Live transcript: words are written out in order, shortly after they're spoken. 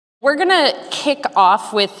We're going to kick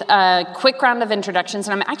off with a quick round of introductions,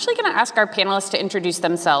 and I'm actually going to ask our panelists to introduce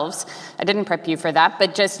themselves. I didn't prep you for that,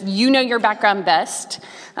 but just you know your background best.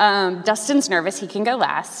 Dustin's nervous, he can go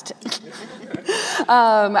last.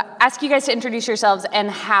 Ask you guys to introduce yourselves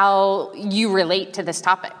and how you relate to this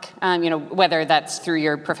topic, whether that's through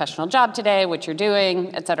your professional job today, what you're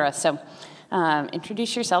doing, et cetera. So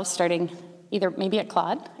introduce yourselves, starting either maybe at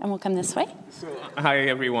Claude, and we'll come this way. Hi,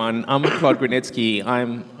 everyone. I'm Claude Grunitzky.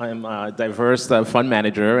 I'm a diverse fund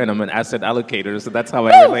manager, and I'm an asset allocator, so that's how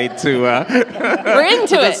I relate to, We're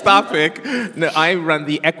into this topic. No, I run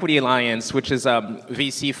the Equity Alliance, which is a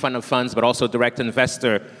VC fund of funds, but also direct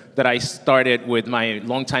investor that I started with my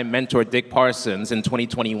longtime mentor, Dick Parsons, in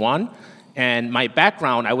 2021. And my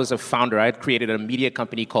background, I was a founder. I had created a media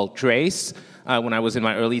company called Trace, when I was in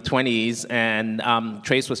my early 20s, and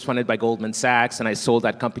Trace was funded by Goldman Sachs, and I sold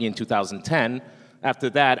that company in 2010. After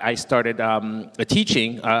that, I started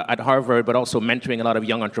teaching at Harvard, but also mentoring a lot of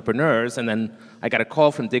young entrepreneurs, and then I got a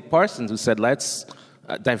call from Dick Parsons who said, let's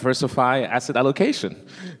diversify asset allocation.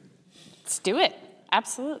 Let's do it.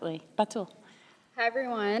 Absolutely. Batul. Hi,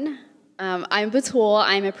 everyone. I'm Batul.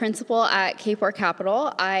 I'm a principal at Kapor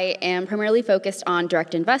Capital. I am primarily focused on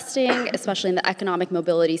direct investing, especially in the economic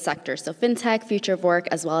mobility sector, so fintech, future of work,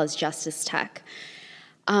 as well as justice tech.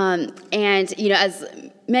 And as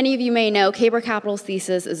many of you may know, Kapor Capital's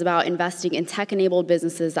thesis is about investing in tech-enabled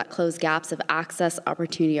businesses that close gaps of access,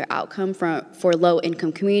 opportunity, or outcome for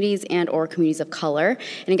low-income communities and/or communities of color.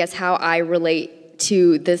 And I guess how I relate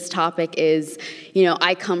to this topic is,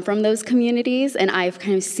 I come from those communities, and I've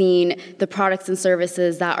kind of seen the products and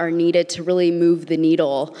services that are needed to really move the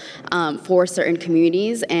needle for certain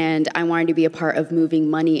communities, and I wanted to be a part of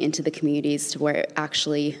moving money into the communities to where it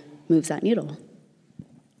actually moves that needle.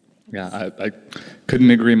 Yeah, I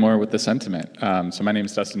couldn't agree more with the sentiment. So my name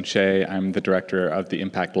is Dustin Shay. I'm the director of the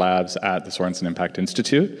Impact Labs at the Sorenson Impact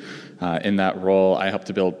Institute. In that role, I help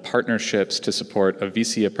to build partnerships to support a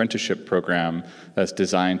VC apprenticeship program that's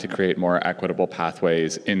designed to create more equitable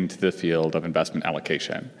pathways into the field of investment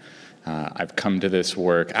allocation. I've come to this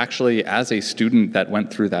work actually as a student that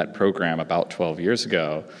went through that program about 12 years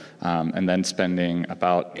ago, and then spending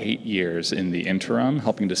about 8 years in the interim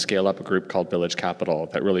helping to scale up a group called Village Capital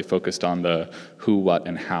that really focused on the who, what,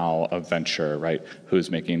 and how of venture, right? Who's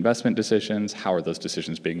making investment decisions? How are those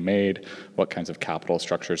decisions being made? What kinds of capital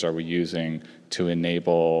structures are we using to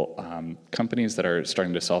enable companies that are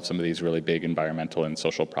starting to solve some of these really big environmental and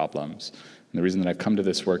social problems? And the reason that I've come to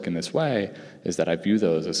this work in this way is that I view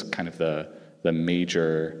those as kind of the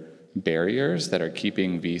major barriers that are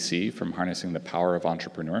keeping VC from harnessing the power of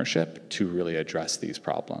entrepreneurship to really address these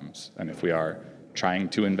problems. And if we are trying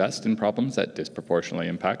to invest in problems that disproportionately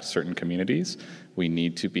impact certain communities, we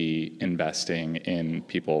need to be investing in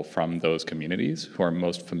people from those communities who are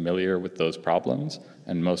most familiar with those problems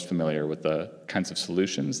and most familiar with the kinds of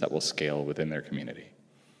solutions that will scale within their community.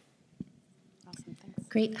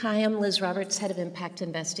 Great. Hi, I'm Liz Roberts, head of impact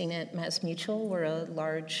investing at MassMutual. We're a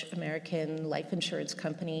large American life insurance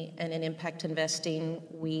company, and in impact investing,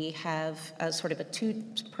 we have a sort of a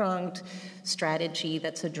two-pronged strategy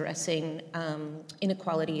that's addressing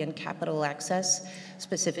inequality and capital access,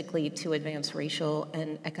 specifically to advance racial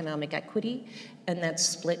and economic equity. And that's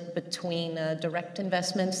split between direct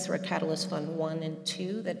investments through a Catalyst Fund 1 and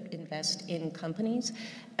 2 that invest in companies,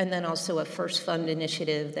 and then also a first fund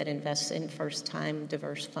initiative that invests in first-time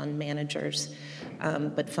diverse fund managers,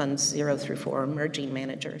 but funds 0 through 4 emerging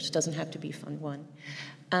managers. Doesn't have to be Fund 1.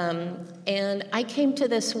 And I came to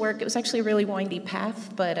this work, it was actually a really windy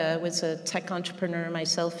path, but I was a tech entrepreneur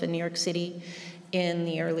myself in New York City in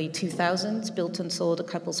the early 2000s, built and sold a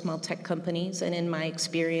couple small tech companies, and in my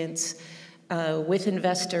experience with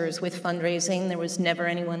investors, with fundraising, there was never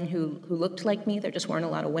anyone who looked like me. There just weren't a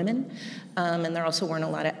lot of women, and there also weren't a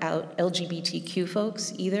lot of LGBTQ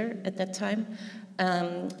folks either at that time.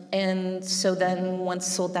 And so then once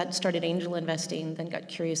sold that, started angel investing, then got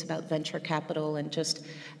curious about venture capital and just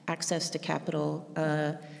access to capital,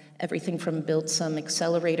 everything from build some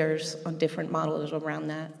accelerators on different models around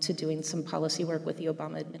that to doing some policy work with the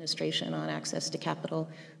Obama administration on access to capital,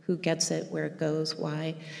 who gets it, where it goes,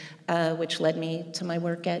 why, which led me to my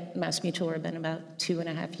work at MassMutual, where I've been about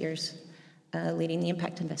 2.5 years leading the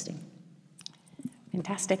impact investing.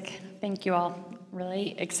 Fantastic. Thank you all.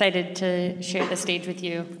 Really excited to share the stage with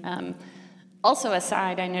you. Also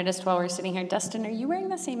aside, I noticed while we're sitting here, Dustin, are you wearing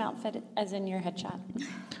the same outfit as in your headshot?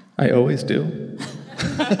 I always do.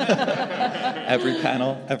 Every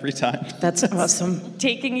panel, every time. That's awesome.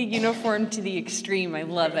 Taking a uniform to the extreme, I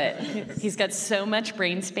love it. He's got so much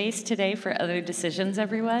brain space today for other decisions,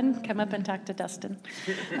 everyone. Come up and talk to Dustin.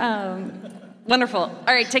 Wonderful.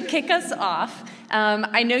 All right, to kick us off,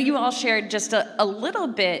 I know you all shared just a little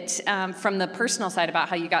bit from the personal side about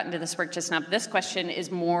how you got into this work just now. This question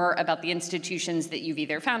is more about the institutions that you've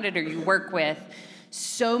either founded or you work with.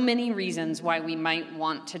 So many reasons why we might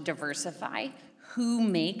want to diversify who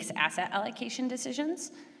makes asset allocation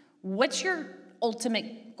decisions. What's your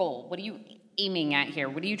ultimate goal? What are you aiming at here?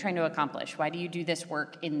 What are you trying to accomplish? Why do you do this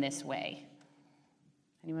work in this way?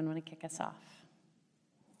 Anyone want to kick us off?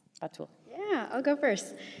 Batul. Yeah, I'll go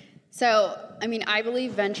first. So, I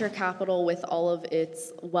believe venture capital, with all of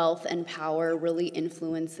its wealth and power, really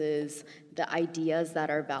influences the ideas that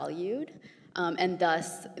are valued, and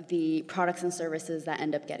thus the products and services that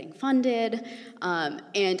end up getting funded,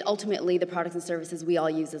 and ultimately the products and services we all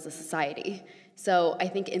use as a society. So I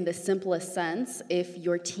think in the simplest sense, if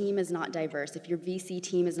your team is not diverse, if your VC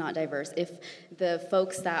team is not diverse, if the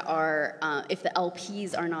folks that are, if the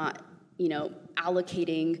LPs are not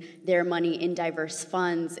allocating their money in diverse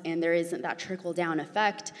funds and there isn't that trickle-down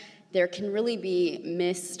effect, there can really be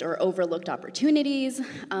missed or overlooked opportunities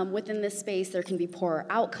within this space. There can be poorer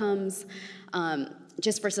outcomes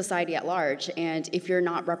just for society at large. And if you're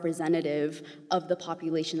not representative of the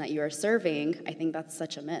population that you are serving, I think that's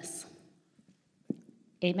such a miss.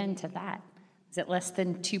 Amen to that. Is it less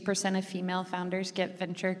than 2% of female founders get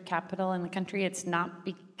venture capital in the country? It's not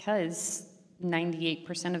because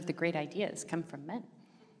 98% of the great ideas come from men,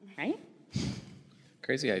 right?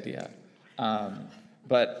 Crazy idea.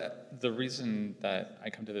 But the reason that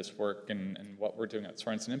I come to this work and what we're doing at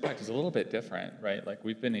Sorenson Impact is a little bit different, right? Like,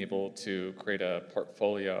 we've been able to create a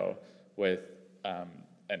portfolio with,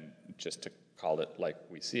 and just to call it like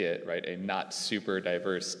we see it, right, a not super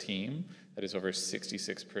diverse team that is over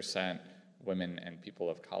 66% women and people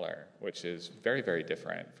of color, which is very, very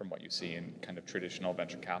different from what you see in kind of traditional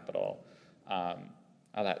venture capital.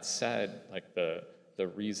 Now that said, like the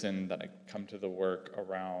reason that I come to the work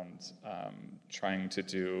around trying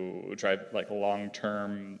to drive like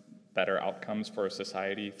long-term better outcomes for a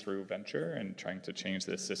society through venture and trying to change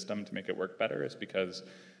this system to make it work better is because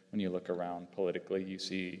when you look around politically, you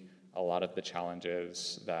see a lot of the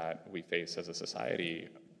challenges that we face as a society.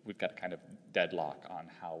 We've got kind of deadlock on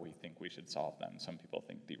how we think we should solve them. Some people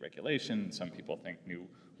think deregulation, some people think new,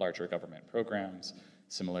 larger government programs.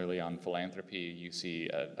 Similarly, on philanthropy, you see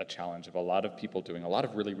a challenge of a lot of people doing a lot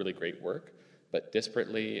of really, really great work, but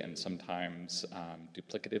disparately and sometimes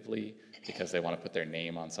duplicatively because they want to put their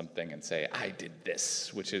name on something and say, I did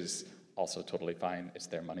this, which is also totally fine. It's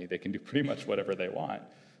their money. They can do pretty much whatever they want.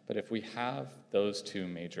 But if we have those two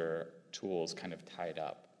major tools kind of tied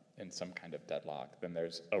up in some kind of deadlock, then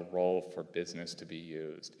there's a role for business to be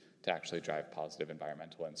used to actually drive positive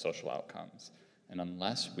environmental and social outcomes. And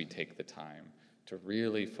unless we take the time to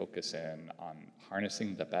really focus in on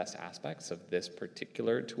harnessing the best aspects of this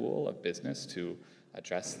particular tool of business to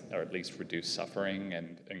address or at least reduce suffering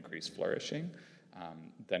and increase flourishing,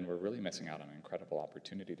 then we're really missing out on an incredible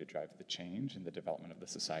opportunity to drive the change and the development of the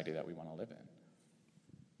society that we want to live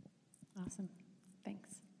in. Awesome. Thanks.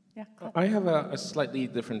 Yeah, Claude. I have a slightly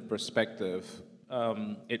different perspective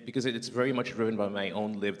because it's very much driven by my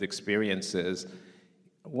own lived experiences.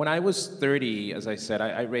 When I was 30, as I said,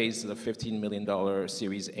 I raised a $15 million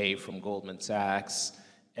Series A from Goldman Sachs,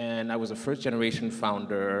 and I was a first-generation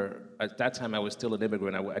founder. At that time, I was still an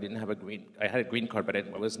immigrant. I didn't have I had a green card, but I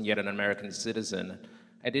wasn't yet an American citizen.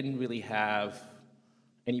 I didn't really have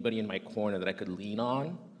anybody in my corner that I could lean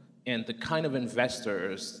on. And the kind of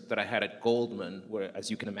investors that I had at Goldman were,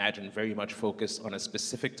 as you can imagine, very much focused on a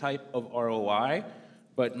specific type of ROI.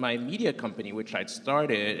 But my media company, which I'd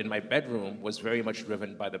started in my bedroom, was very much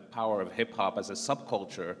driven by the power of hip-hop as a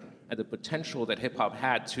subculture and the potential that hip-hop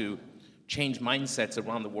had to change mindsets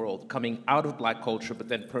around the world, coming out of black culture, but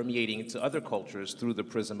then permeating into other cultures through the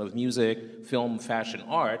prism of music, film, fashion,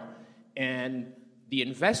 art. And the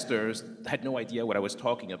investors had no idea what I was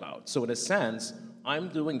talking about. So in a sense, I'm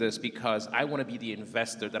doing this because I want to be the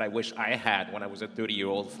investor that I wish I had when I was a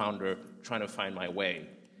 30-year-old founder trying to find my way.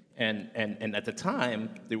 And at the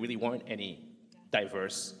time, there really weren't any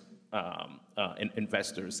diverse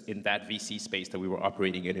investors in that VC space that we were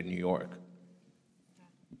operating in New York.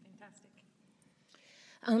 Fantastic.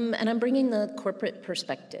 And I'm bringing the corporate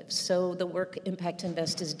perspective. So the work Impact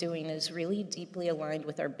Invest is doing is really deeply aligned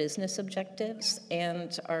with our business objectives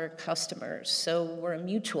and our customers. So we're a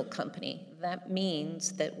mutual company. That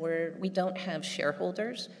means that we don't have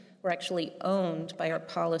shareholders. We're actually owned by our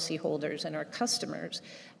policyholders and our customers.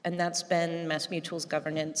 And that's been MassMutual's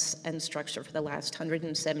governance and structure for the last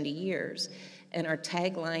 170 years. And our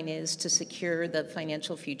tagline is to secure the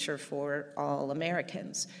financial future for all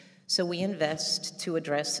Americans. So we invest to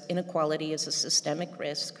address inequality as a systemic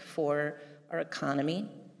risk for our economy,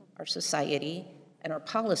 our society, and our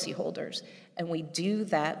policyholders. And we do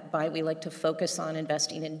that by, we like to focus on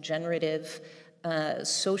investing in generative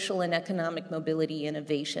social and economic mobility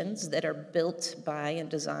innovations that are built by and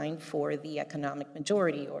designed for the economic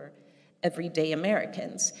majority or everyday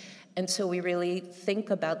Americans. And so we really think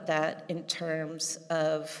about that in terms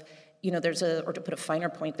of, or to put a finer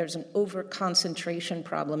point, there's an over-concentration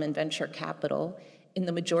problem in venture capital. In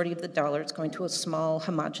the majority of the dollar, it's going to a small,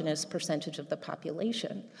 homogeneous percentage of the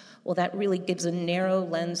population. Well, that really gives a narrow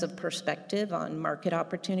lens of perspective on market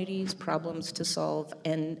opportunities, problems to solve,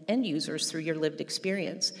 and end users through your lived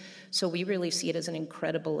experience. So we really see it as an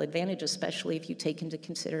incredible advantage, especially if you take into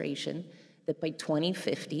consideration that by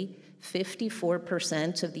 2050,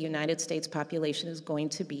 54% of the United States population is going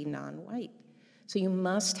to be non-white. So you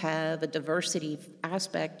must have a diversity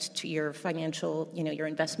aspect to your financial, your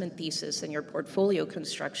investment thesis and your portfolio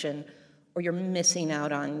construction, or you're missing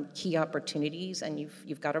out on key opportunities and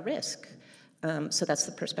you've got a risk. So that's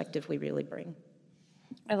the perspective we really bring.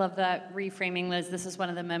 I love that reframing, Liz. This is one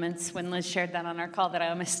of the moments when Liz shared that on our call that I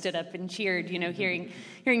almost stood up and cheered,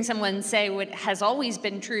 hearing someone say what has always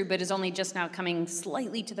been true but is only just now coming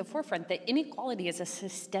slightly to the forefront, that inequality is a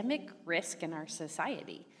systemic risk in our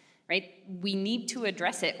society. Right? We need to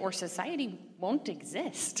address it or society won't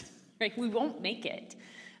exist, right? We won't make it.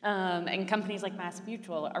 And companies like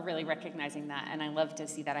MassMutual are really recognizing that, and I love to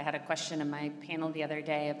see that. I had a question in my panel the other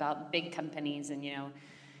day about big companies, and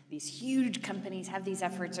these huge companies have these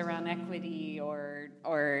efforts around equity or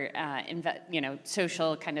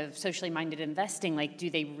social, kind of socially minded investing. Like, do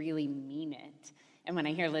they really mean it? And when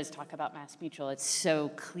I hear Liz talk about MassMutual, it's so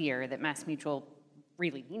clear that MassMutual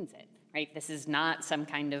really means it. Right? This is not some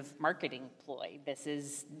kind of marketing ploy. This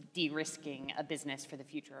is de-risking a business for the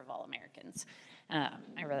future of all Americans.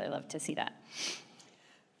 I really love to see that.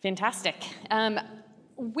 Fantastic.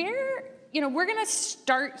 We're going to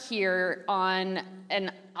start here on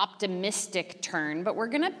an optimistic turn, but we're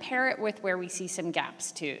going to pair it with where we see some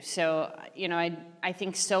gaps too. So, I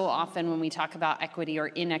think so often when we talk about equity or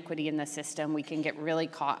inequity in the system, we can get really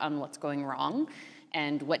caught on what's going wrong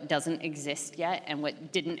and what doesn't exist yet, and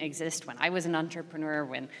what didn't exist when I was an entrepreneur,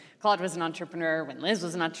 when Claude was an entrepreneur, when Liz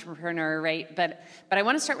was an entrepreneur, right? But I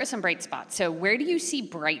want to start with some bright spots. So where do you see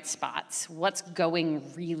bright spots? What's going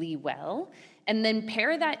really well? And then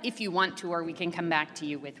pair that if you want to, or we can come back to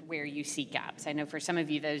you with where you see gaps. I know for some of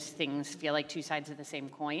you, those things feel like two sides of the same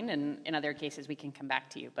coin, and in other cases, we can come back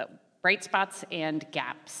to you. But bright spots and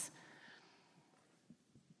gaps.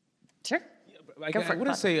 Sure. I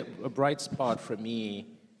wouldn't say a bright spot for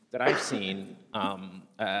me that I've seen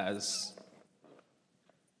as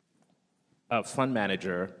a fund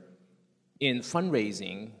manager in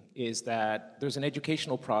fundraising is that there's an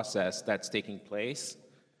educational process that's taking place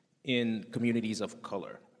in communities of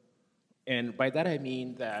color. And by that I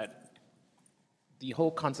mean that the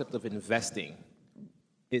whole concept of investing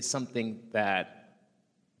is something that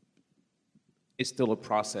is still a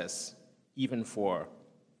process even for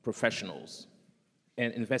professionals,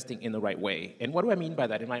 and investing in the right way. And what do I mean by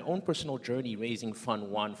that? In my own personal journey raising Fund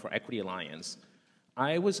 1 for Equity Alliance,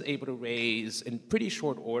 I was able to raise in pretty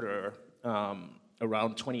short order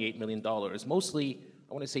around $28 million. Mostly,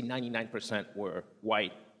 I want to say 99% were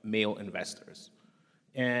white male investors.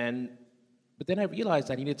 But then I realized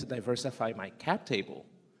I needed to diversify my cap table.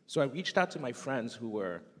 So I reached out to my friends who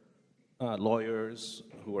were lawyers,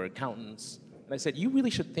 who were accountants, and I said, you really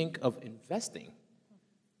should think of investing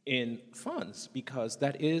in funds, because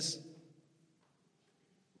that is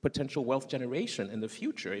potential wealth generation in the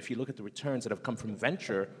future. If you look at the returns that have come from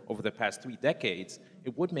venture over the past 3 decades,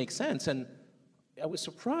 it would make sense. And I was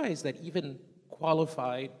surprised that even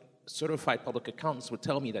qualified, certified public accountants would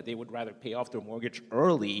tell me that they would rather pay off their mortgage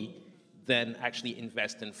early than actually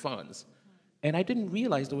invest in funds. And I didn't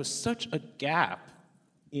realize there was such a gap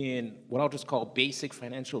in what I'll just call basic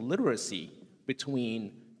financial literacy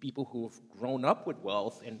between people who have grown up with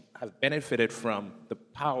wealth and have benefited from the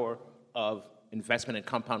power of investment and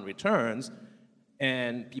compound returns,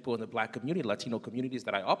 and people in the Black community, Latino communities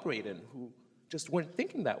that I operate in, who just weren't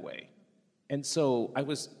thinking that way. And so I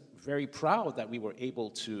was very proud that we were able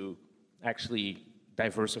to actually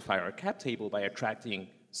diversify our cap table by attracting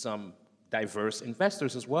some diverse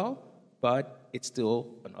investors as well, but it's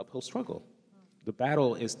still an uphill struggle. The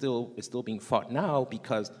battle is still being fought now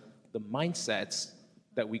because the mindsets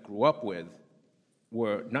that we grew up with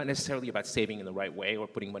were not necessarily about saving in the right way or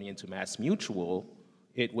putting money into MassMutual.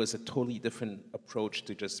 It was a totally different approach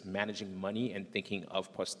to just managing money and thinking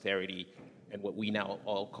of posterity and what we now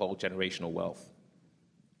all call generational wealth.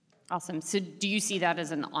 Awesome. So do you see that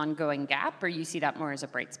as an ongoing gap, or you see that more as a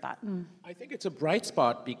bright spot? I think it's a bright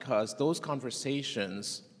spot because those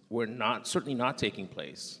conversations were certainly not taking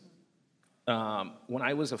place. When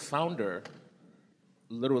I was a founder,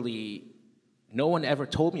 literally no one ever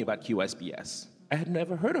told me about QSBS. I had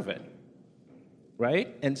never heard of it,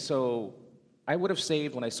 right? And so I would have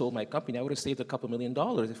saved, when I sold my company, I would have saved a couple $1 million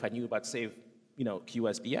if I knew about,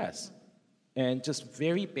 QSBS. And just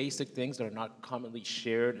very basic things that are not commonly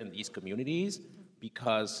shared in these communities,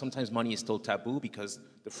 because sometimes money is still taboo, because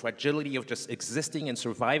the fragility of just existing and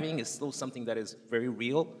surviving is still something that is very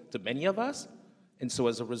real to many of us. And so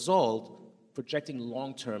as a result, projecting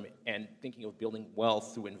long-term and thinking of building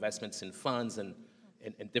wealth through investments in funds and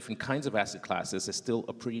different kinds of asset classes is still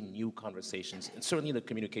a pretty new conversation, and certainly in the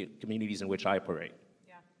communities in which I operate.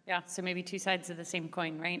 Yeah, so maybe two sides of the same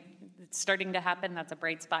coin, right? It's starting to happen, that's a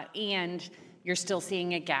bright spot, and you're still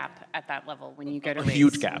seeing a gap at that level when you go to raise. A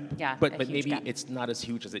huge gap. Yeah, but maybe gap. It's not as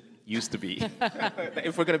huge as it used to be,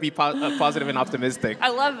 if we're going to be positive and optimistic. I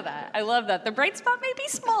love that. The bright spot may be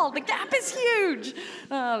small, the gap is huge.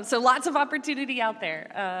 So lots of opportunity out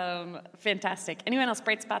there. Fantastic. Anyone else,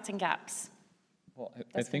 bright spots and gaps? Well,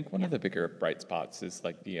 I think one of the bigger bright spots is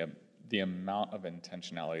like the amount of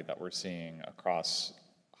intentionality that we're seeing across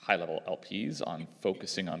high-level LPs on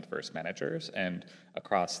focusing on diverse managers, and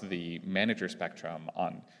across the manager spectrum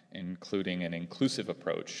on including an inclusive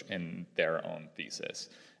approach in their own thesis,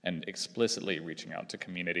 and explicitly reaching out to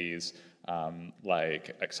communities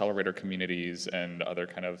like accelerator communities and other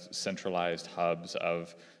kind of centralized hubs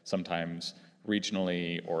of sometimes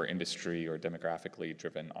regionally or industry or demographically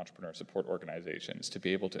driven entrepreneur support organizations to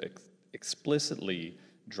be able to explicitly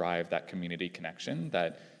drive that community connection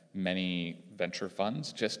that many venture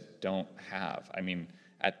funds just don't have. I mean,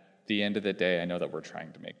 at the end of the day, I know that we're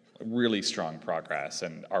trying to make really strong progress,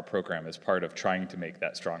 and our program is part of trying to make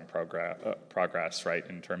that strong progress, right,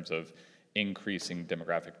 in terms of increasing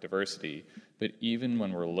demographic diversity. But even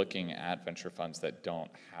when we're looking at venture funds that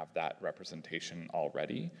don't have that representation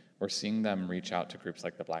already, we're seeing them reach out to groups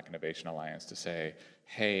like the Black Innovation Alliance to say,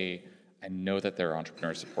 hey, I know that there are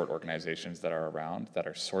entrepreneur support organizations that are around that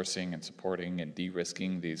are sourcing and supporting and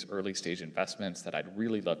de-risking these early stage investments that I'd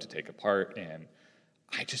really love to take a part in.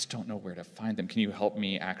 I just don't know where to find them. Can you help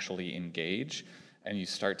me actually engage? And you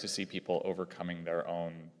start to see people overcoming their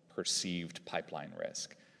own perceived pipeline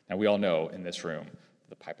risk. Now, we all know in this room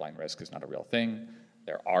the pipeline risk is not a real thing.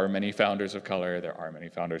 There are many founders of color, there are many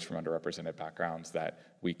founders from underrepresented backgrounds that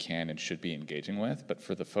we can and should be engaging with, but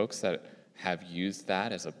for the folks that have used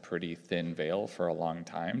that as a pretty thin veil for a long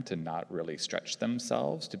time to not really stretch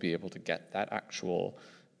themselves to be able to get that actual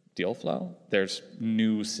deal flow, there's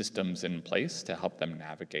new systems in place to help them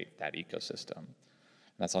navigate that ecosystem.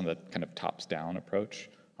 And that's on the kind of tops-down approach.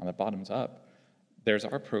 On the bottoms-up, there's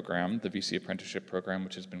our program, the VC Apprenticeship Program,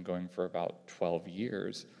 which has been going for about 12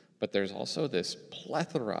 years, but there's also this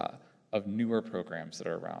plethora of newer programs that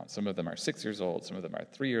are around. Some of them are 6 years old, some of them are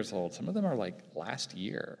 3 years old, some of them are like last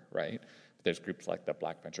year, right? There's groups like the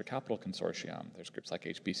Black Venture Capital Consortium, there's groups like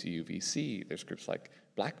HBCU VC, there's groups like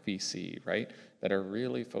Black VC, right? That are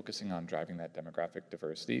really focusing on driving that demographic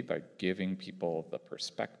diversity by giving people the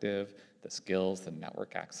perspective, the skills, the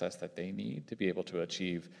network access that they need to be able to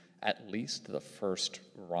achieve at least the first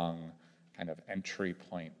rung kind of entry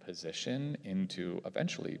point position into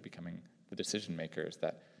eventually becoming the decision makers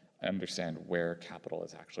that understand where capital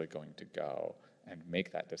is actually going to go and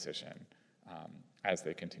make that decision as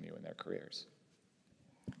they continue in their careers.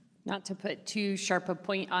 Not to put too sharp a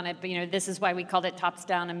point on it, but this is why we called it tops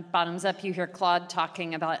down and bottoms up. You hear Claude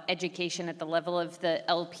talking about education at the level of the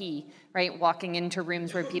LP, right? Walking into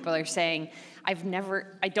rooms where people are saying, I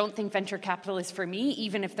don't think venture capital is for me,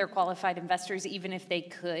 even if they're qualified investors, even if they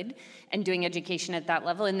could, and doing education at that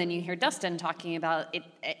level. And then you hear Dustin talking about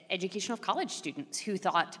education of college students who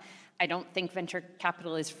thought, I don't think venture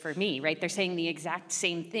capital is for me, right? They're saying the exact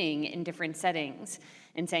same thing in different settings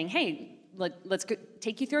and saying, hey, let's go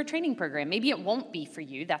take you through a training program. Maybe it won't be for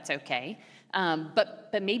you, that's okay.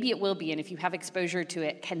 But maybe it will be, and if you have exposure to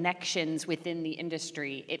it, connections within the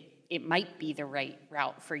industry, it might be the right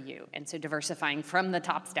route for you. And so diversifying from the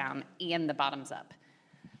tops down and the bottoms up.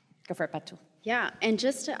 Go for it, Batul. Yeah, and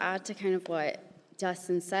just to add to kind of what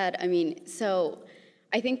Dustin said, so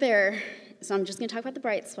I think so I'm just going to talk about the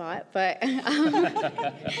bright spot, but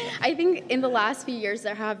I think in the last few years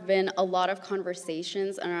there have been a lot of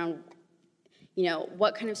conversations around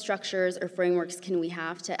what kind of structures or frameworks can we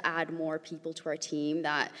have to add more people to our team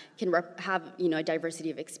that can have, a diversity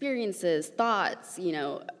of experiences, thoughts,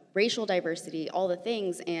 racial diversity, all the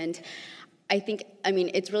things. And I think,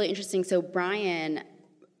 it's really interesting. So Brian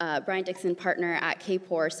Brian Dixon, partner at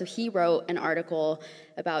Kapor, so he wrote an article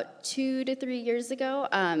about 2 to 3 years ago,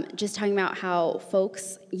 just talking about how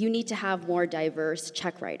folks, you need to have more diverse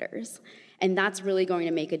check writers, and that's really going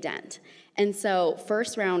to make a dent. And so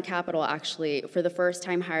First Round Capital actually, for the first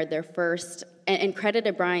time, hired their first, and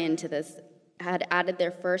credited Brian to this, had added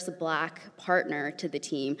their first Black partner to the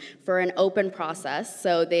team for an open process.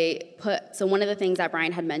 So one of the things that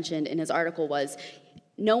Brian had mentioned in his article was,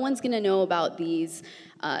 no one's going to know about these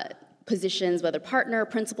positions, whether partner,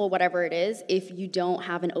 principal, whatever it is, if you don't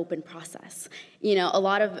have an open process. You know, a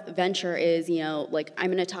lot of venture is, you know, like, I'm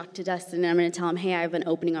going to talk to Dustin and I'm going to tell him, hey, I have an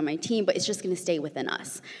opening on my team, but it's just going to stay within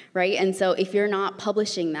us, right? And so if you're not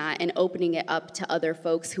publishing that and opening it up to other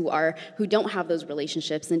folks who don't have those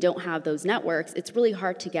relationships and don't have those networks, it's really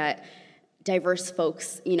hard to get diverse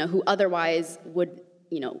folks, you know, who otherwise would,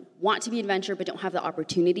 you know, want to be in venture but don't have the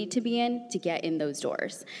opportunity to be in, to get in those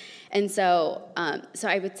doors. And so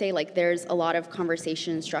I would say, like, there's a lot of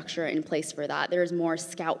conversation structure in place for that. There's more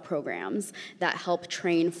scout programs that help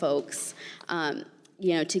train folks,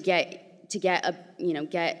 you know, to get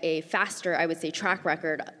a faster, I would say, track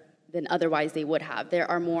record than otherwise they would have. There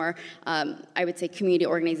are more, I would say, community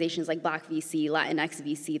organizations like Black VC, Latinx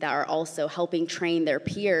VC that are also helping train their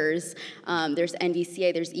peers. There's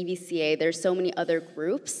NVCA, there's EVCA, there's so many other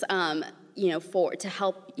groups, you know, to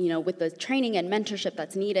help, you know, with the training and mentorship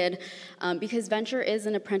that's needed, because venture is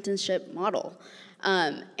an apprenticeship model.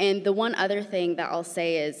 And the one other thing that I'll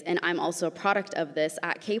say is, and I'm also a product of this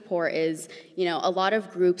at Kapor, is, you know, a lot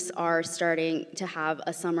of groups are starting to have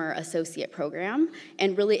a summer associate program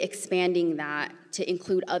and really expanding that to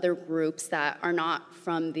include other groups that are not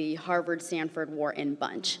from the Harvard, Stanford, Wharton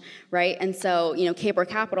bunch, right? And so, you know, Kapor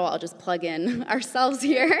Capital, I'll just plug in ourselves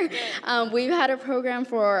here. We've had a program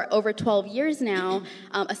for over 12 years now,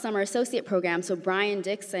 a summer associate program. So Brian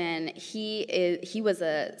Dixon, he was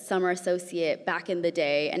a summer associate back in the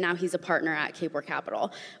day, and now he's a partner at Kapor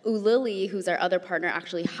Capital. Lily, who's our other partner,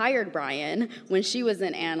 actually hired Brian when she was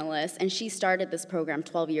an analyst, and she started this program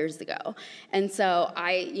 12 years ago. And so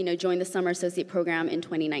I, you know, joined the summer associate program in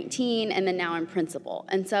 2019, and then now I'm principal.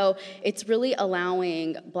 And so it's really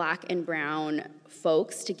allowing Black and brown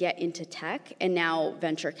folks to get into tech and now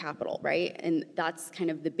venture capital, right? And that's kind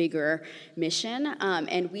of the bigger mission.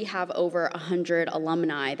 And we have over 100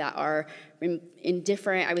 alumni that are in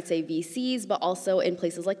different, I would say, VCs, but also in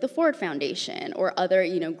places like the Ford Foundation or other,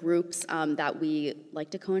 you know, groups that we like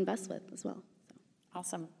to co-invest with as well.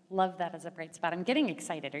 Awesome. Love that as a bright spot. I'm getting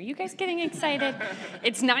excited. Are you guys getting excited?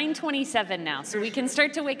 It's 9:27 now, so we can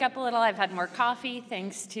start to wake up a little. I've had more coffee,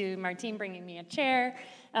 thanks to Martine bringing me a chair.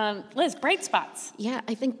 Liz, bright spots. Yeah,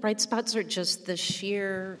 I think bright spots are just the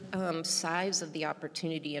sheer size of the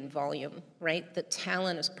opportunity and volume, right? The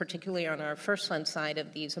talent is particularly on our first fund side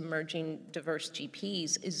of these emerging diverse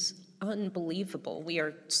GPs is unbelievable. We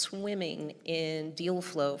are swimming in deal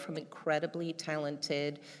flow from incredibly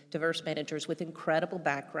talented, diverse managers with incredible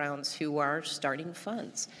backgrounds who are starting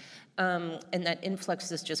funds. And that influx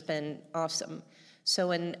has just been awesome. So,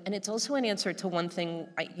 and it's also an answer to one thing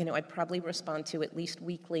I probably respond to at least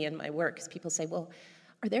weekly in my work, is people say, well,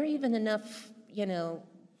 are there even enough,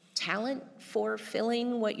 talent for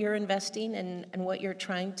filling what you're investing and what you're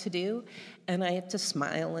trying to do? And I have to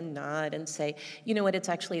smile and nod and say, you know what,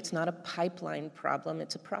 it's not a pipeline problem,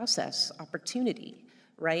 it's a process opportunity,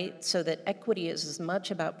 right? So that equity is as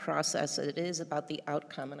much about process as it is about the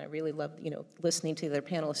outcome. And I really love, listening to their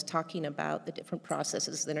panelists talking about the different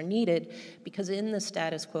processes that are needed, because in the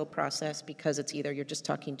status quo process, because it's either you're just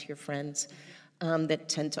talking to your friends, that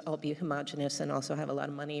tend to all be homogenous and also have a lot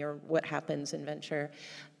of money, or what happens in venture,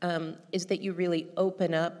 is that you really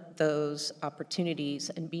open up those opportunities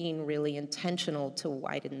and being really intentional to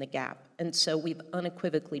widen the gap. And so we've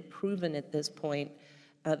unequivocally proven at this point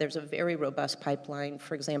there's a very robust pipeline.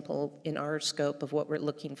 For example, in our scope of what we're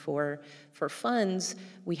looking for funds,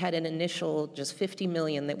 we had an initial just 50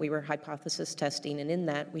 million that we were hypothesis testing, and in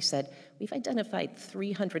that we said, we've identified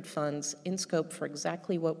 300 funds in scope for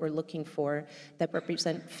exactly what we're looking for that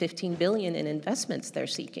represent 15 billion in investments they're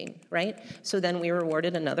seeking, right? So then we were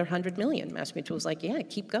awarded another 100 million. MassMutual was like, yeah,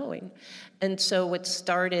 keep going. And so what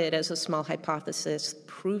started as a small hypothesis,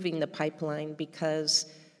 proving the pipeline, because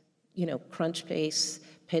Crunchbase,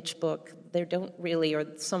 PitchBook, they don't really,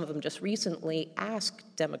 or some of them just recently, ask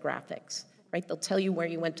demographics, right? They'll tell you where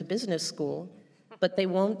you went to business school, but they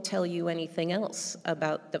won't tell you anything else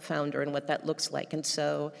about the founder and what that looks like. And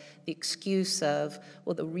so the excuse of,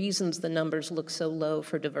 well, the reasons the numbers look so low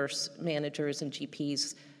for diverse managers and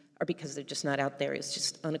GPs are because they're just not out there is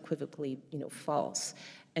just unequivocally, false.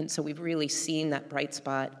 And so we've really seen that bright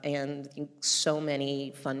spot and so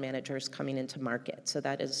many fund managers coming into market. So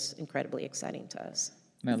that is incredibly exciting to us.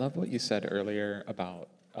 And I love what you said earlier about,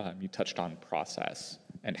 you touched on process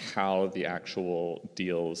and how the actual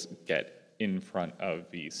deals get in front of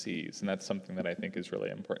VCs. And that's something that I think is really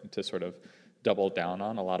important to sort of double down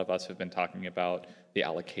on. A lot of us have been talking about the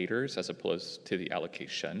allocators as opposed to the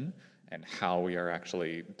allocation and how we are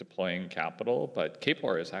actually deploying capital. But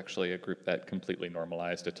Kapor is actually a group that completely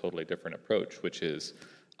normalized a totally different approach, which is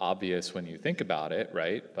obvious when you think about it,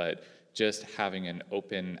 right? But just having an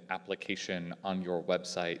open application on your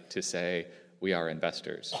website to say, we are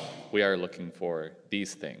investors. We are looking for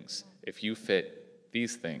these things. If you fit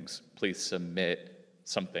these things, please submit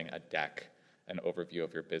something, a deck, an overview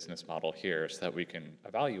of your business model here so that we can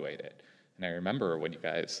evaluate it. And I remember when you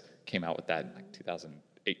guys came out with that in like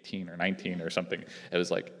 2018 or 19 or something, it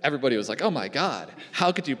was like, everybody was like, oh my God,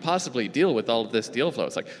 how could you possibly deal with all of this deal flow?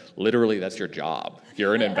 It's like, literally, that's your job.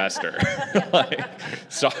 You're an investor. Like,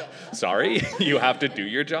 sorry, you have to do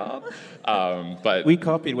your job. But we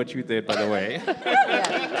copied what you did, by the way.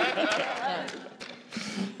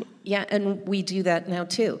 Yeah, and we do that now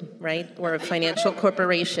too, right? We're a financial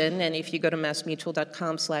corporation, and if you go to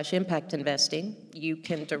massmutual.com/impactinvesting, you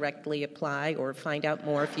can directly apply or find out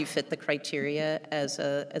more if you fit the criteria as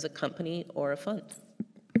a company or a fund.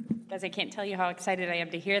 Guys, I can't tell you how excited I am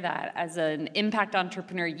to hear that. As an impact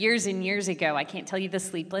entrepreneur years and years ago, I can't tell you the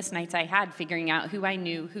sleepless nights I had figuring out who I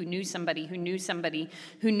knew, who knew somebody, who knew somebody,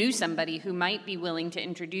 who knew somebody who might be willing to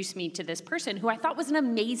introduce me to this person who I thought was an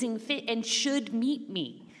amazing fit and should meet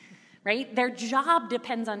me. Right? Their job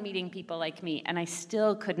depends on meeting people like me, and I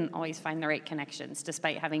still couldn't always find the right connections,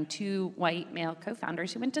 despite having 2 white male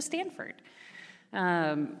co-founders who went to Stanford.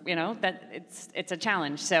 You know, that it's a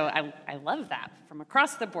challenge. So I love that from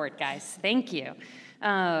across the board, guys. Thank you.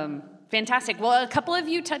 Fantastic. Well, a couple of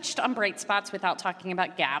you touched on bright spots without talking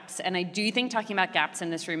about gaps, and I do think talking about gaps in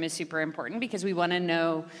this room is super important because we want to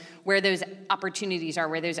know where those opportunities are,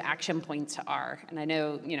 where those action points are. And I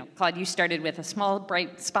know, you know, Claude, you started with a small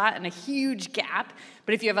bright spot and a huge gap,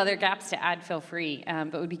 but if you have other gaps to add, feel free.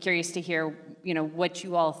 But we'd be curious to hear, you know, what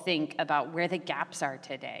you all think about where the gaps are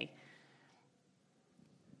today.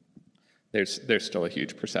 there's still a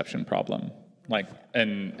huge perception problem. Like,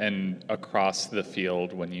 and across the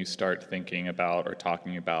field, when you start thinking about or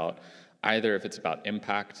talking about either if it's about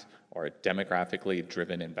impact or a demographically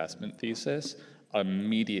driven investment thesis,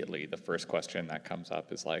 immediately the first question that comes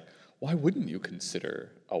up is like, why wouldn't you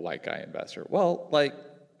consider a white guy investor? Well, like,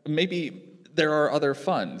 maybe there are other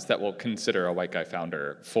funds that will consider a white guy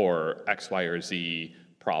founder for X, Y, or Z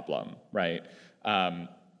problem, right?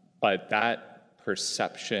 But that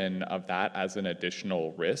perception of that as an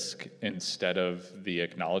additional risk instead of the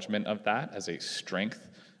acknowledgement of that as a strength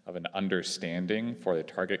of an understanding for the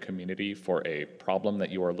target community for a problem that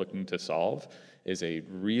you are looking to solve is a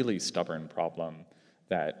really stubborn problem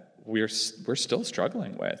that we're still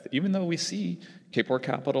struggling with. Even though we see Kapor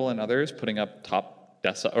Capital and others putting up top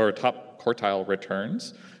quartile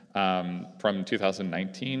returns from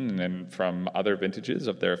 2019 and from other vintages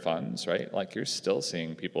of their funds, right? Like, you're still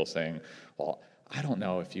seeing people saying, well, I don't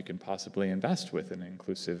know if you can possibly invest with an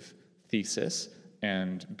inclusive thesis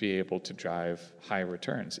and be able to drive high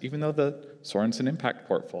returns. Even though the Sorenson Impact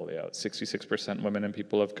portfolio, 66% women and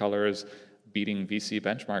people of color, is beating VC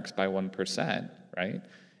benchmarks by 1%, right?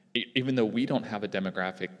 Even though we don't have a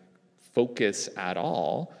demographic focus at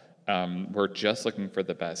all, we're just looking for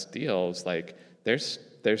the best deals. Like, there's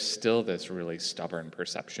still this really stubborn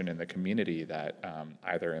perception in the community that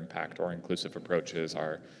either impact or inclusive approaches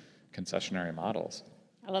are concessionary models.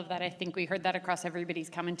 I love that. I think we heard that across everybody's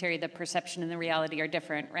commentary. The perception and the reality are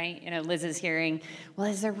different, right? You know, Liz is hearing, well,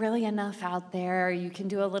 is there really enough out there? You can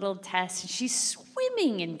do a little test. She's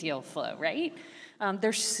swimming in deal flow, right?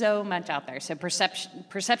 There's so much out there. So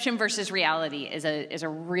perception versus reality is a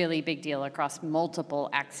really big deal across multiple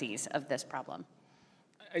axes of this problem.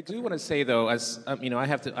 I do want to say, though, as you know, I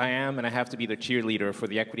have to be the cheerleader for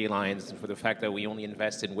the Equity Alliance and for the fact that we only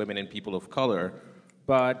invest in women and people of color.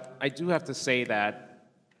 But I do have to say that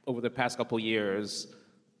over the past couple years,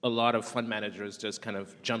 a lot of fund managers just kind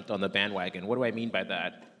of jumped on the bandwagon. What do I mean by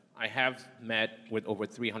that? I have met with over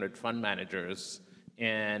 300 fund managers,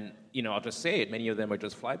 and you know, I'll just say it, many of them are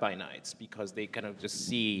just fly-by-nights because they kind of just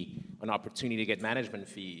see an opportunity to get management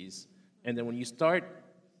fees. And then when you start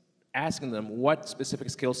asking them what specific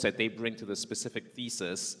skill set they bring to the specific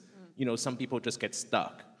thesis, you know, some people just get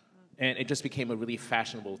stuck. And it just became a really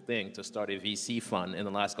fashionable thing to start a VC fund in the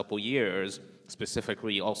last couple of years,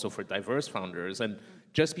 specifically also for diverse founders. And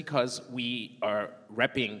just because we are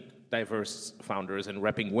repping diverse founders and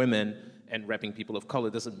repping women and repping people of color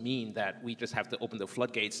doesn't mean that we just have to open the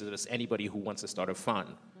floodgates to just anybody who wants to start a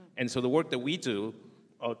fund. And so the work that we do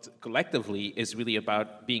collectively is really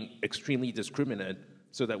about being extremely discriminate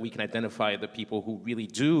so that we can identify the people who really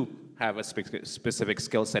do have a specific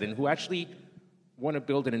skill set and who actually want to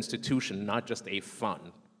build an institution, not just a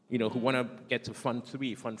fund. You know, who want to get to Fund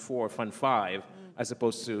 3, Fund 4, Fund 5, as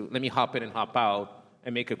opposed to let me hop in and hop out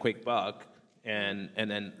and make a quick buck, and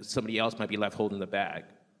then somebody else might be left holding the bag.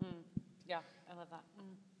 Yeah, I love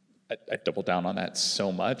that. I double down on that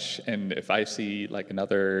so much. And if I see like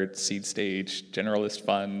another seed stage generalist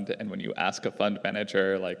fund, and when you ask a fund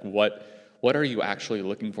manager, like what are you actually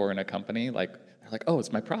looking for in a company? Like, they're like, oh,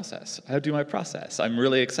 it's my process. I do my process. I'm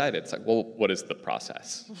really excited. It's like, well, what is the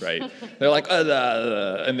process, right? They're like,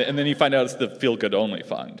 and then you find out it's the feel-good only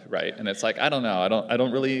fund, right? And it's like, I don't know. I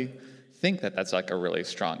don't really think that that's like a really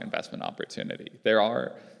strong investment opportunity. There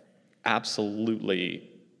are absolutely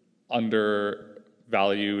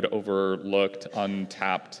undervalued, overlooked,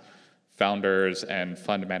 untapped founders and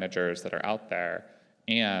fund managers that are out there.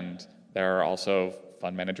 And there are also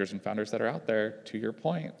fund managers and founders that are out there, to your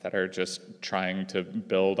point, that are just trying to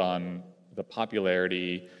build on the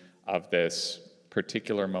popularity of this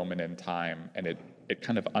particular moment in time, and it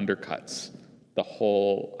kind of undercuts the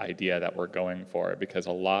whole idea that we're going for, because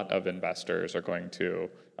a lot of investors are going to,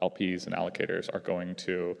 LPs and allocators are going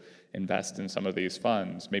to invest in some of these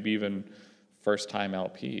funds, maybe even first-time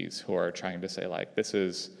LPs who are trying to say, like, this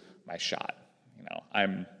is my shot. You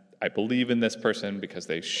know, I believe in this person because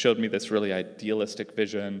they showed me this really idealistic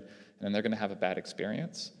vision, and then they're going to have a bad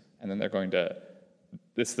experience, and then they're going to,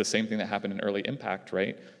 this is the same thing that happened in early impact,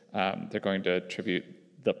 right? They're going to attribute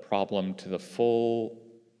the problem to the full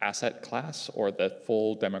asset class or the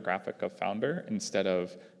full demographic of founder instead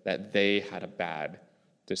of that they had a bad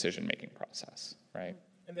decision-making process, right?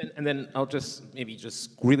 And then I'll just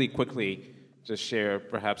really quickly just share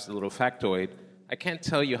perhaps a little factoid. I can't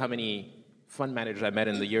tell you how many fund managers I met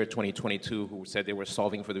in the year 2022 who said they were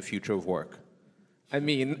solving for the future of work. I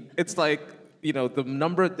mean, it's like, you know, the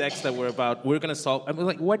number of decks that were about, we're going to solve, I mean,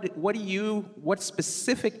 like, what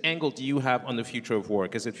specific angle do you have on the future of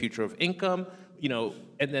work? Is it future of income? You know,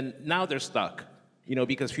 and then now they're stuck, you know,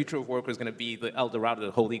 because future of work was going to be the El Dorado,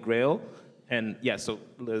 the Holy Grail. And yeah, so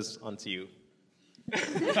Liz, on to you.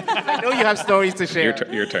 I know you have stories to share.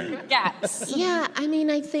 Your turn. Yes. Yeah, I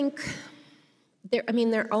mean, I think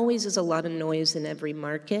there always is a lot of noise in every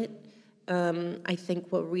market. I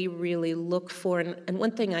think what we really look for, and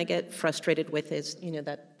one thing I get frustrated with is, you know,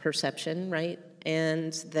 that perception, right?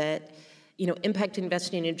 And that, you know, impact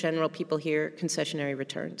investing in general, people hear concessionary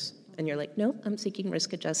returns. And you're like, no, I'm seeking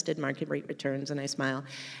risk-adjusted market rate returns, and I smile.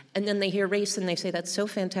 And then they hear race, and they say, that's so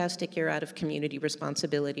fantastic, you're out of community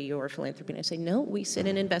responsibility or philanthropy. And I say, no, we sit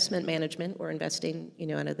in investment management. We're investing, you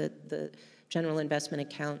know, out of the general investment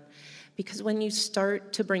account. Because when you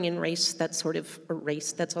start to bring in race, that's sort of a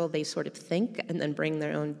race, that's all they sort of think, and then bring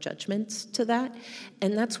their own judgments to that.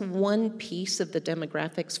 And that's one piece of the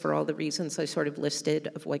demographics for all the reasons I sort of listed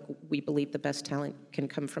of, like, we believe the best talent can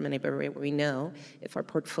come from an area where we know if our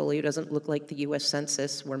portfolio doesn't look like the US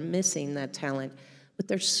Census, we're missing that talent. But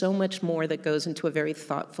there's so much more that goes into a very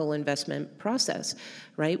thoughtful investment process,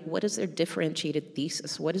 right? What is their differentiated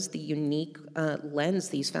thesis? What is the unique lens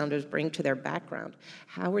these founders bring to their background?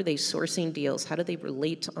 How are they sourcing deals? How do they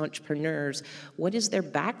relate to entrepreneurs? What is their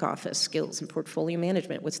back office skills and portfolio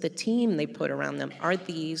management? What's the team they put around them? Are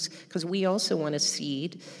these, because we also want to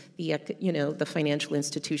seed the, you know, the financial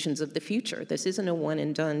institutions of the future. This isn't a one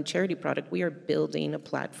and done charity product. We are building a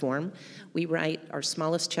platform. We write, our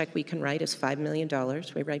smallest check we can write is $5 million.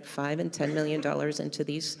 We write $5 and $10 million into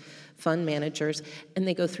these fund managers, and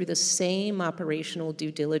they go through the same operational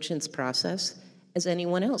due diligence process as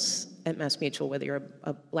anyone else at MassMutual, whether you're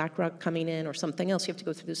a BlackRock coming in or something else, you have to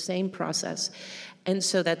go through the same process. And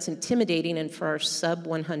so that's intimidating, and for our sub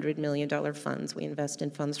 $100 million funds, we invest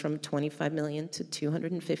in funds from $25 million to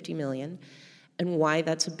 $250 million. And why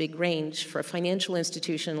that's a big range. For a financial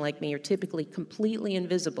institution like me, you're typically completely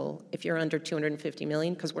invisible if you're under $250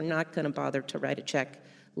 million, because we're not going to bother to write a check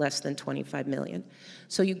less than $25 million.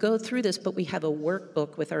 So you go through this, but we have a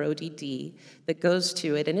workbook with our ODD that goes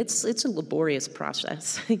to it, and it's a laborious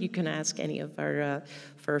process. You can ask any of our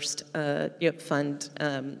first fund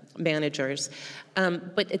managers.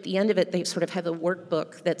 But at the end of it, they sort of have a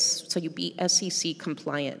workbook that's, so you be SEC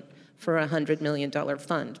compliant for a $100 million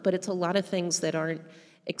fund. But it's a lot of things that aren't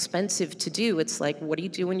expensive to do. It's like, what do you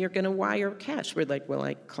do when you're going to wire cash? We're like, well,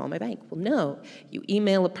 I call my bank. Well, no, you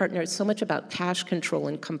email a partner. It's so much about cash control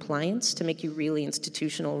and compliance to make you really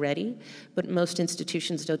institutional ready, but most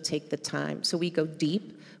institutions don't take the time. So we go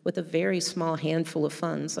deep with a very small handful of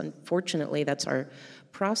funds. Unfortunately, that's our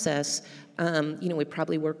process. We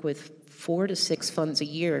probably work with 4 to 6 funds a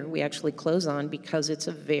year we actually close on because it's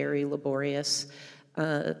a very laborious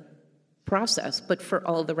process, but for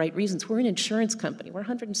all the right reasons. We're an insurance company. We're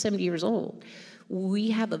 170 years old.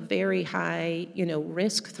 We have a very high,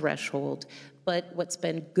 risk threshold. But what's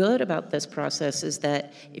been good about this process is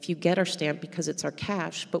that if you get our stamp because it's our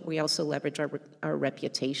cash, but we also leverage our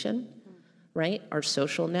reputation, right? Our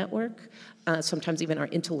social network, sometimes even our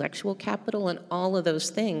intellectual capital, and all of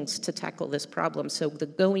those things to tackle this problem. So the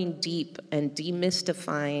going deep and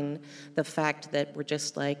demystifying the fact that we're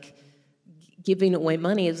just like giving away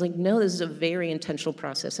money is like, no, this is a very intentional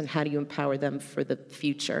process, and how do you empower them for the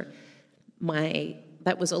future?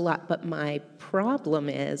 That was a lot, but my problem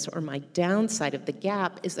is, or my downside of the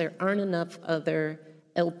gap, is there aren't enough other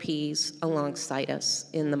LPs alongside us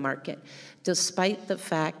in the market. Despite the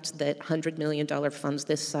fact that $100 million funds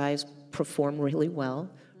this size perform really well,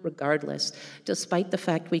 regardless, despite the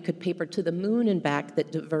fact we could paper to the moon and back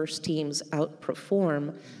that diverse teams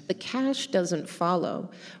outperform, the cash doesn't follow,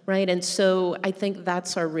 right? And so I think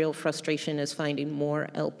that's our real frustration, is finding more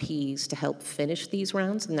LPs to help finish these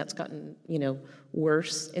rounds, and that's gotten,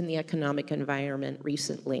 worse in the economic environment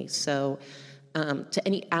recently. So to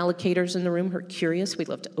any allocators in the room who are curious, we'd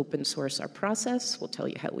love to open source our process. We'll tell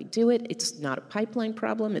you how we do it. It's not a pipeline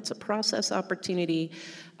problem, it's a process opportunity.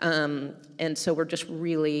 And so we're just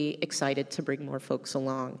really excited to bring more folks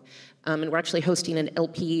along. And we're actually hosting an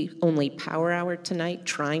LP-only power hour tonight,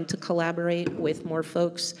 trying to collaborate with more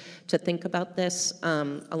folks to think about this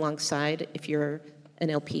alongside. If you're an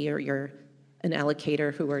LP or you're an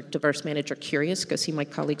allocator who are diverse manager curious, go see my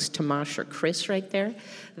colleagues Tomasz or Chris right there.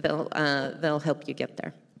 They'll help you get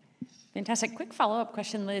there. Fantastic. Quick follow-up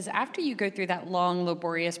question, Liz. After you go through that long,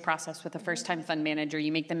 laborious process with a first-time fund manager,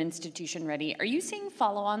 you make them institution ready. Are you seeing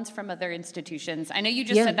follow-ons from other institutions? I know you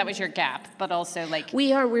just said that was your gap, but also like...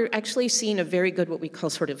 We're actually seeing a very good, what we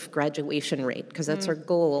call sort of graduation rate, because that's our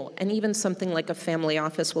goal. And even something like a family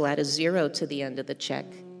office will add a 0 to the end of the check,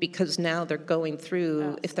 because now they're going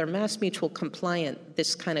through, if they're MassMutual compliant,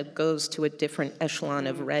 this kind of goes to a different echelon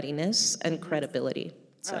of readiness and credibility.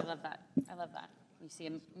 So. Oh, I love that. I love that. You see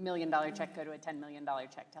 $1 million check go to a $10 million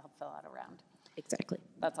check to help fill out a round. Exactly.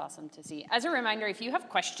 That's awesome to see. As a reminder, if you have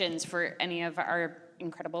questions for any of our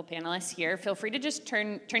incredible panelists here, feel free to just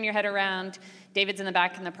turn your head around. David's in the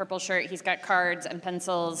back in the purple shirt. He's got cards and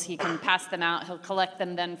pencils. He can pass them out. He'll collect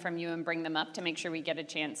them then from you and bring them up to make sure we get a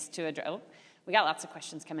chance to address. Oh, we got lots of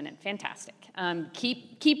questions coming in. Fantastic.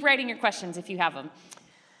 Keep writing your questions if you have them.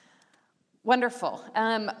 Wonderful.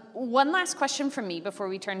 One last question from me before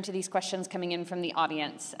we turn to these questions coming in from the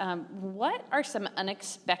audience. What are some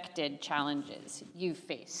unexpected challenges you've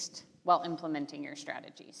faced while implementing your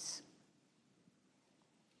strategies?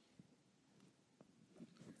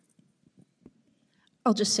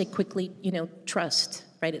 I'll just say quickly, trust,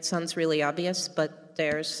 right? It sounds really obvious, but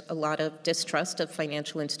there's a lot of distrust of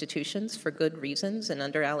financial institutions for good reasons in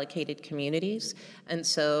underallocated communities. And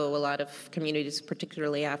so a lot of communities,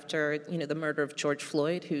 particularly after, the murder of George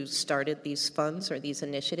Floyd, who started these funds or these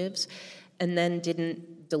initiatives, and then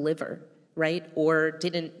didn't deliver, right? Or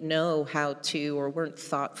didn't know how to, or weren't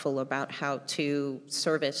thoughtful about how to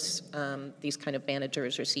service these kind of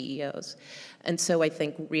managers or CEOs. And so I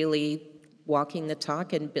think really walking the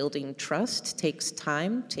talk and building trust takes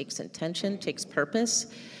time, takes intention, takes purpose.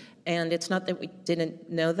 And it's not that we didn't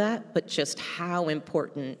know that, but just how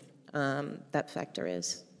important that factor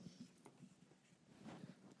is.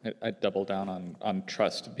 I double down on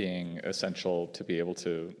trust being essential to be able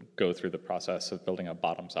to go through the process of building a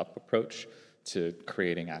bottoms-up approach to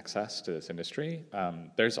creating access to this industry.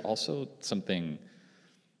 There's also something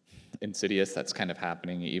insidious that's kind of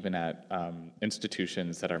happening even at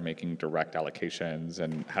institutions that are making direct allocations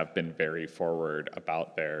and have been very forward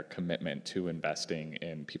about their commitment to investing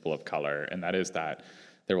in people of color. And that is that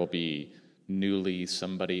there will be newly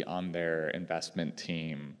somebody on their investment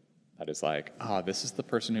team that is like, this is the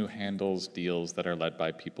person who handles deals that are led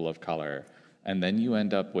by people of color. And then you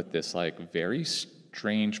end up with this like very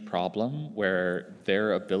strange problem where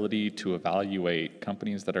their ability to evaluate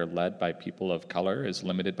companies that are led by people of color is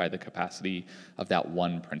limited by the capacity of that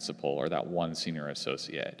one principal or that one senior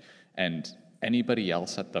associate. And anybody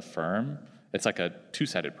else at the firm, it's like a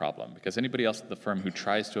two-sided problem, because anybody else at the firm who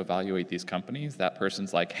tries to evaluate these companies, that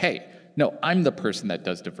person's like, hey, no, I'm the person that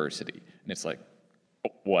does diversity. And it's like,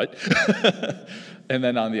 what? And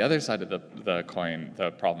then on the other side of the coin,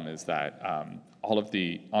 the problem is that all of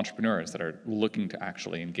the entrepreneurs that are looking to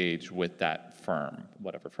actually engage with that firm,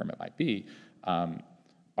 whatever firm it might be,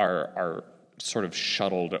 are sort of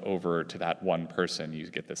shuttled over to that one person. You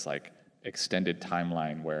get this like extended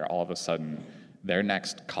timeline where all of a sudden their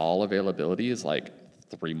next call availability is like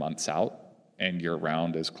 3 months out, and your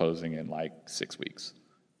round is closing in like 6 weeks.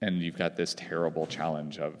 And you've got this terrible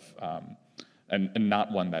challenge of, and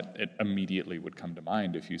not one that it immediately would come to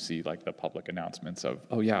mind if you see like the public announcements of,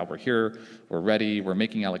 oh yeah, we're here, we're ready, we're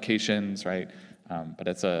making allocations, right? But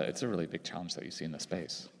it's a really big challenge that you see in the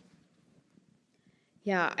space.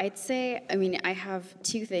 Yeah, I'd say, I mean, I have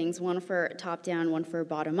two things, one for top down, one for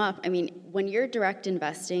bottom up. I mean, when you're direct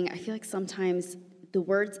investing, I feel like sometimes the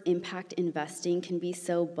words impact investing can be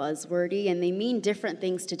so buzzwordy, and they mean different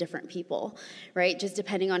things to different people, right? Just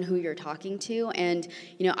depending on who you're talking to. And,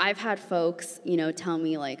 I've had folks, tell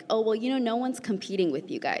me like, oh, well, no one's competing with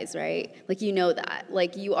you guys, right? Like, that.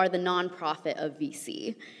 Like, you are the nonprofit of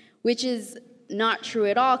VC, which is not true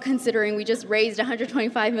at all, considering we just raised a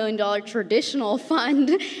 $125 million traditional fund,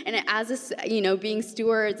 and as being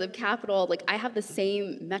stewards of capital, like I have the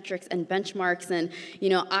same metrics and benchmarks, and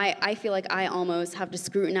I feel like I almost have to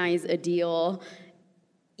scrutinize a deal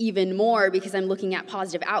even more because I'm looking at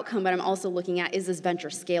positive outcome, but I'm also looking at, is this venture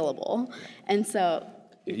scalable? And so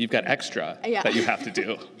you've got extra that you have to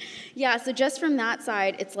do. Yeah, so just from that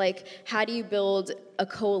side, it's like, how do you build a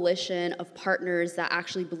coalition of partners that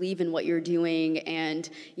actually believe in what you're doing and,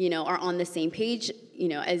 are on the same page,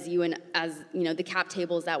 as you and as, the cap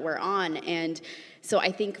tables that we're on. And so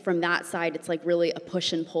I think from that side, it's like really a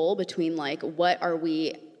push and pull between like, what are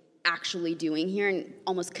we actually doing here, and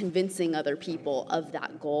almost convincing other people of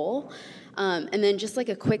that goal. And then just like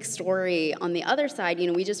a quick story on the other side,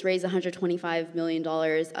 we just raised $125 million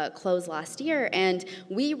close last year, and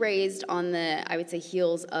we raised on the, I would say,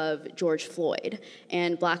 heels of George Floyd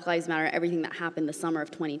and Black Lives Matter, everything that happened the summer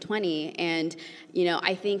of 2020. And,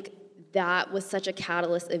 I think that was such a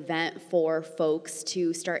catalyst event for folks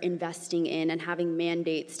to start investing in and having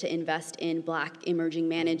mandates to invest in Black emerging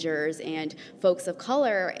managers and folks of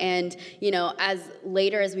color. And, as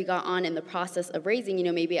later as we got on in the process of raising,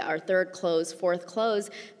 maybe our third close, fourth close,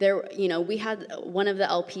 there, we had one of the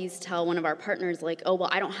LPs tell one of our partners, like, oh, well,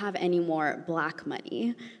 I don't have any more Black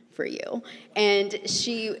money for you. And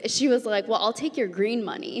she was like, well, I'll take your green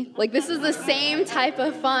money. Like, this is the same type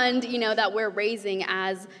of fund, that we're raising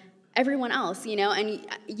as everyone else, and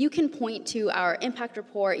you can point to our impact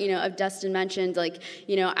report, of Dustin mentioned, like,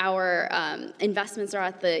 our investments are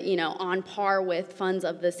at the, on par with funds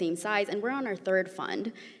of the same size, and we're on our third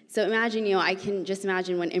fund. So imagine, I can just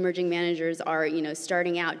imagine when emerging managers are,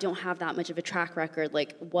 starting out, don't have that much of a track record,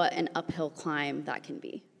 like what an uphill climb that can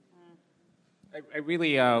be. I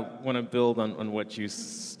really want to build on what you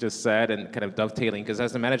just said and kind of dovetailing, because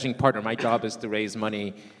as the managing partner, my job is to raise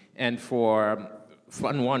money, and for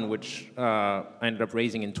Fund 1, which I ended up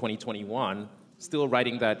raising in 2021, still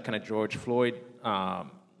riding that kind of George Floyd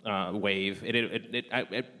wave,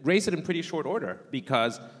 it raised it in pretty short order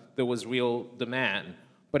because there was real demand.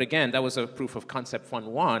 But again, that was a proof of concept Fund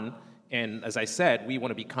 1, and as I said, we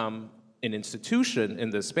want to become an institution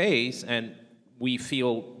in this space, and we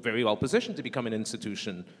feel very well positioned to become an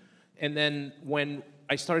institution. And then when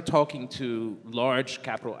I started talking to large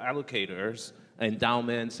capital allocators,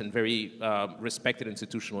 endowments, and very respected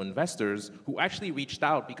institutional investors who actually reached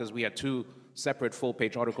out because we had 2 separate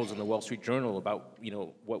full-page articles in the Wall Street Journal about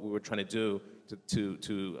what we were trying to do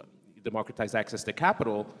to democratize access to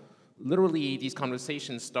capital. Literally, these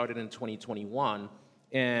conversations started in 2021,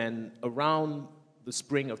 and around the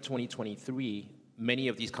spring of 2023, many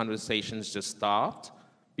of these conversations just stopped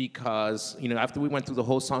because after we went through the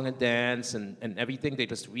whole song and dance and everything, they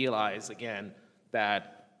just realized again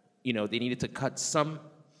that they needed to cut some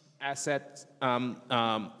asset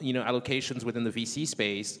allocations within the VC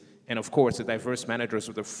space, and of course the diverse managers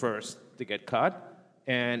were the first to get cut,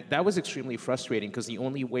 and that was extremely frustrating because the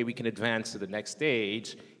only way we can advance to the next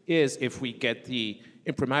stage is if we get the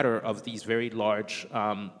imprimatur of these very large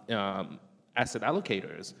asset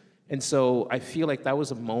allocators. And so I feel like that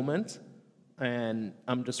was a moment, and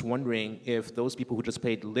I'm just wondering if those people who just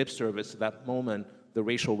paid lip service to that moment, the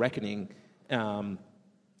racial reckoning, and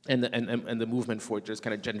the movement for just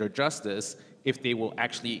kind of gender justice, if they will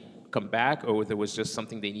actually come back, or there was just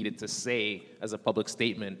something they needed to say as a public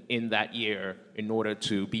statement in that year in order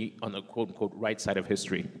to be on the quote-unquote right side of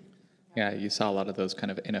history. Yeah, you saw a lot of those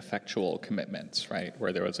kind of ineffectual commitments, right?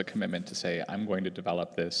 Where there was a commitment to say, I'm going to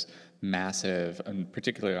develop this massive, and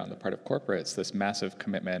particularly on the part of corporates, this massive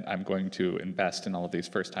commitment, I'm going to invest in all of these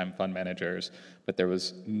first-time fund managers, but there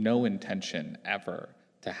was no intention ever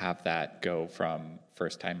to have that go from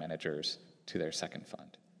first-time managers to their second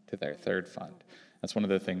fund, to their third fund. That's one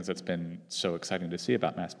of the things that's been so exciting to see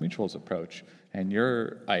about MassMutual's approach and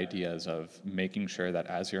your ideas of making sure that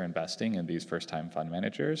as you're investing in these first-time fund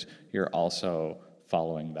managers, you're also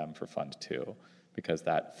following them for Fund 2, because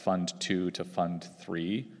that Fund 2 to Fund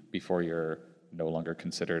 3, before you're no longer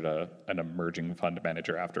considered an emerging fund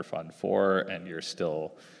manager after Fund 4, and you're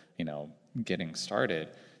still, getting started,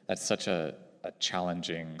 that's such a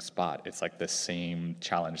challenging spot. It's like the same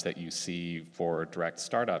challenge that you see for direct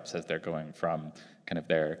startups as they're going from kind of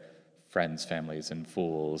their friends, families, and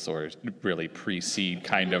fools, or really pre-seed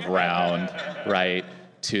kind of round, right,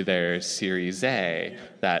 to their Series A,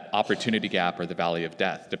 that opportunity gap or the valley of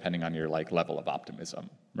death, depending on your level of optimism,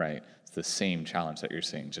 right? It's the same challenge that you're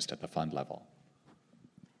seeing just at the fund level.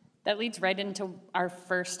 That leads right into our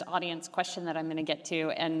first audience question that I'm going to get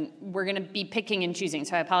to, and we're going to be picking and choosing.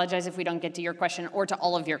 So I apologize if we don't get to your question or to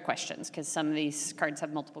all of your questions, because some of these cards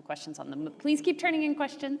have multiple questions on them. But please keep turning in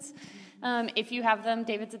questions. If you have them,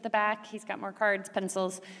 David's at the back. He's got more cards,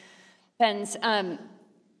 pencils, pens.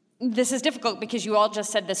 This is difficult because you all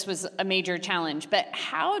just said this was a major challenge, but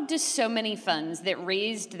how do so many funds that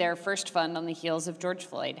raised their first fund on the heels of George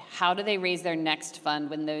Floyd, how do they raise their next fund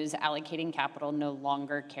when those allocating capital no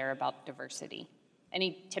longer care about diversity?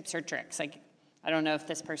 Any tips or tricks? I don't know if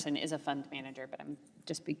this person is a fund manager, but I'm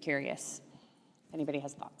just be curious if anybody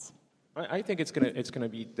has thoughts. I think it's gonna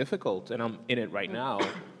be difficult, and I'm in it right now.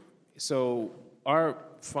 So our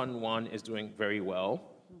Fund 1 is doing very well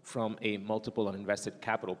from a multiple on invested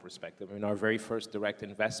capital perspective. I mean, our very first direct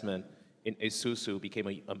investment in Isuzu became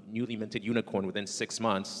a newly minted unicorn within 6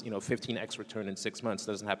 months. 15x return in 6 months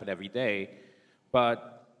doesn't happen every day.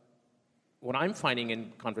 But what I'm finding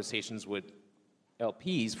in conversations with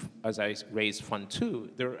LPs as I raise Fund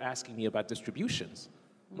 2, they're asking me about distributions.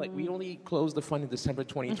 Like, we only closed the fund in December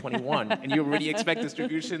 2021, and you already expect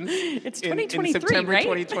distributions It's in 2023, September right?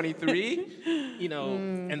 2023,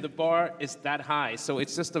 and the bar is that high. So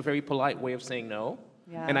it's just a very polite way of saying no,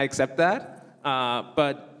 and I accept that.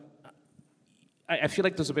 But I feel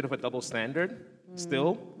like there's a bit of a double standard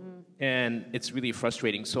still, and it's really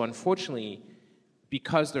frustrating. So unfortunately,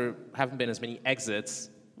 because there haven't been as many exits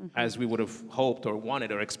as we would have hoped or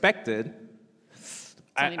wanted or expected,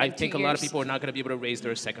 I think a lot of people are not going to be able to raise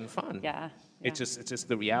their second fund. Yeah. It's just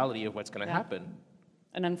the reality of what's going to happen.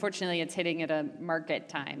 And unfortunately, it's hitting at a market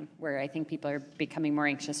time where I think people are becoming more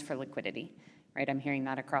anxious for liquidity, right? I'm hearing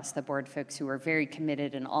that across the board. Folks who were very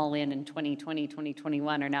committed and all in 2020,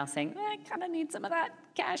 2021 are now saying, I kind of need some of that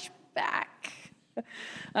cash back.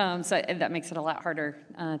 So that makes it a lot harder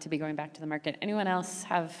to be going back to the market. Anyone else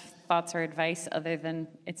have thoughts or advice other than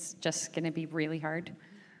it's just going to be really hard?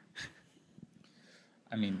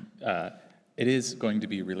 I mean, it is going to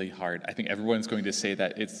be really hard. I think everyone's going to say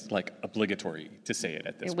that it's obligatory to say it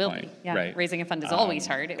at this point. It will be, yeah. Right? Raising a fund is always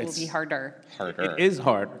hard. It will be harder. It is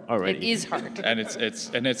hard already. It is hard. And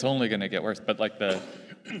it's only going to get worse. But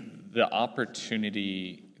the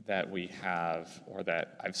opportunity that we have, or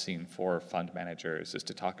that I've seen for fund managers, is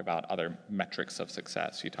to talk about other metrics of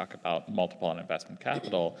success. You talk about multiple on investment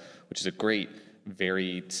capital, which is a great,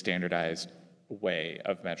 very standardized way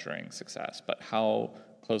of measuring success, but how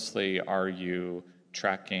closely are you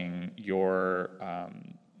tracking your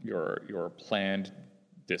planned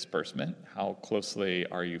disbursement? How closely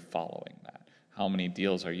are you following that? How many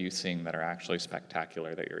deals are you seeing that are actually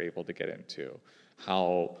spectacular that you're able to get into?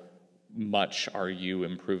 How much are you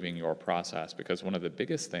improving your process? Because one of the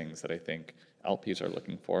biggest things that I think LPs are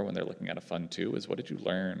looking for when they're looking at a Fund 2 is, what did you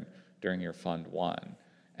learn during your Fund 1?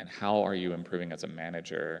 And how are you improving as a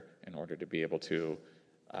manager in order to be able to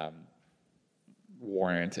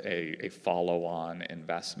warrant a follow-on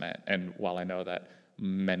investment? And while I know that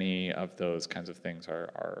many of those kinds of things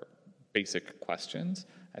are basic questions,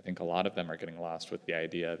 I think a lot of them are getting lost with the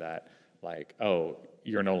idea that,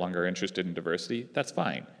 you're no longer interested in diversity. That's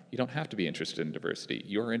fine. You don't have to be interested in diversity.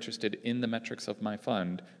 You're interested in the metrics of my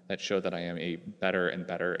fund that show that I am a better and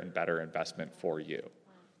better and better investment for you.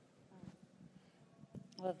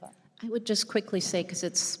 I would just quickly say, because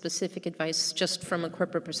it's specific advice, just from a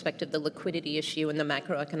corporate perspective, the liquidity issue in the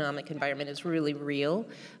macroeconomic environment is really real.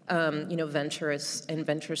 Venture's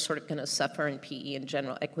sort of going to suffer, and PE and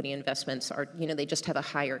general equity investments are, they just have a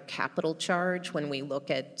higher capital charge when we look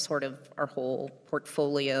at sort of our whole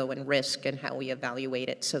portfolio and risk and how we evaluate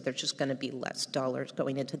it. So there's just going to be less dollars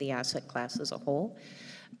going into the asset class as a whole.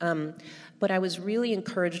 But I was really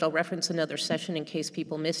encouraged, I'll reference another session in case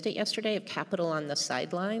people missed it yesterday, of Capital on the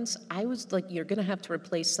Sidelines. I was like, you're going to have to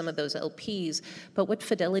replace some of those LPs, but what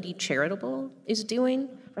Fidelity Charitable is doing,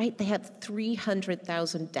 right? They have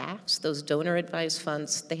 300,000 DAFs, those donor advised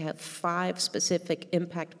funds. They have 5 specific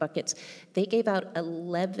impact buckets. They gave out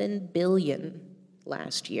 $11 billion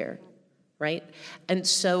last year, right? And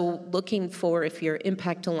so looking for, if you're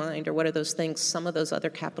impact aligned or what are those things, some of those other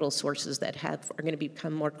capital sources that are going to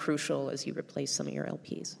become more crucial as you replace some of your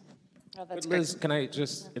LPs. Oh, that's Liz, can I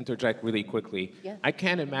just interject really quickly? Yeah. I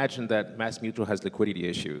can't imagine that MassMutual has liquidity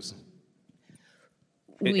issues.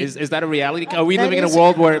 Is that a reality? Are we living in a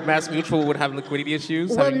world where MassMutual would have liquidity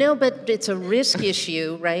issues? Well, no, but it's a risk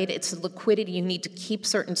issue, right? It's liquidity. You need to keep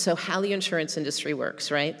certain. So how the insurance industry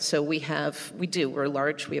works, right? So we're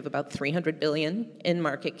large. We have about 300 billion in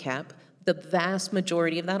market cap. The vast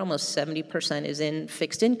majority of that, almost 70%, is in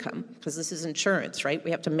fixed income because this is insurance, right?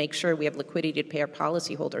 We have to make sure we have liquidity to pay our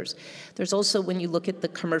policyholders. There's also, when you look at the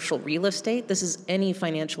commercial real estate, this is any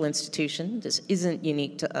financial institution. This isn't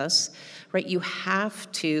unique to us, right? You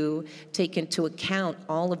have to take into account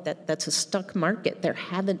all of that. That's a stuck market. There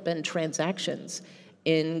haven't been transactions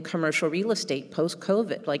in commercial real estate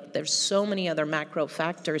post-COVID. Like, there's so many other macro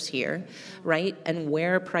factors here, right? And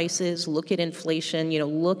where prices, look at inflation,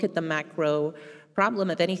 look at the macro problem.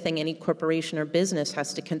 If anything, any corporation or business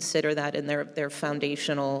has to consider that in their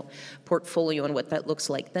foundational portfolio and what that looks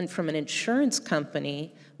like. Then from an insurance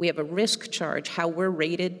company, we have a risk charge, how we're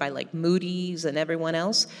rated by like Moody's and everyone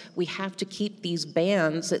else. We have to keep these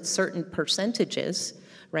bands at certain percentages,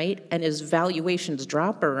 right? And as valuations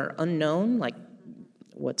drop or are unknown, like,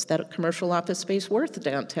 what's that commercial office space worth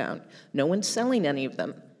downtown? No one's selling any of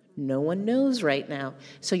them. No one knows right now.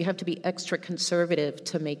 So you have to be extra conservative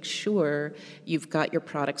to make sure you've got your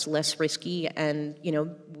products less risky. And,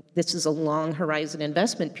 this is a long horizon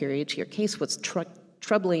investment period. To your case, what's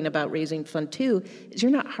troubling about raising Fund 2 is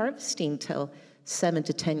you're not harvesting till 7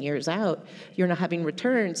 to 10 years out. You're not having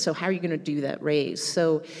returns. So how are you going to do that raise?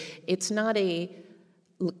 So it's not a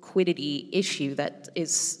liquidity issue that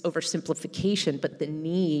is oversimplification, but the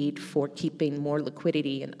need for keeping more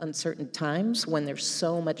liquidity in uncertain times when there's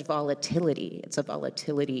so much volatility. It's a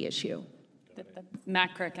volatility issue. The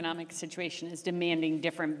macroeconomic situation is demanding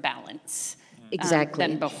different balance exactly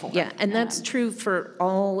than before. Yeah, and that's true for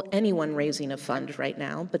anyone raising a fund right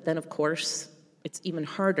now, but then of course it's even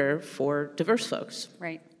harder for diverse folks.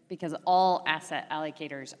 Right, because all asset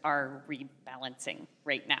allocators are rebalancing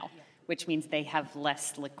right now. Which means they have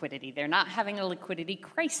less liquidity. They're not having a liquidity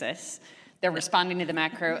crisis. They're responding to the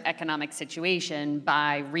macroeconomic situation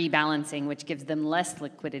by rebalancing, which gives them less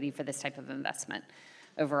liquidity for this type of investment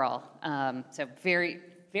overall. So very,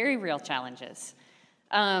 very real challenges.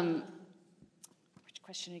 Which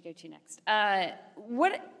question to go to next?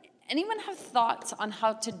 Anyone have thoughts on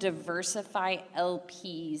how to diversify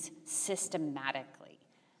LPs systematically?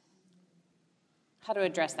 How to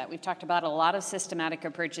address that? We've talked about a lot of systematic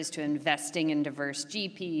approaches to investing in diverse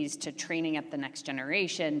GPs, to training up the next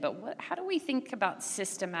generation, but how do we think about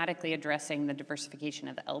systematically addressing the diversification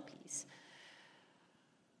of the LPs?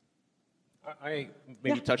 I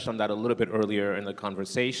maybe touched on that a little bit earlier in the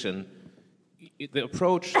conversation. The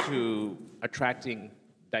approach to attracting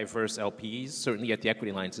diverse LPs, certainly at the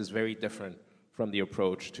equity lines, is very different from the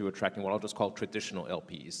approach to attracting what I'll just call traditional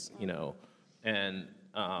LPs, and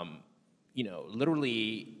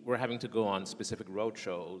literally, we're having to go on specific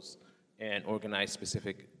roadshows and organize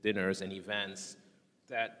specific dinners and events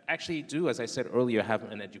that actually do, as I said earlier, have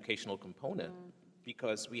an educational component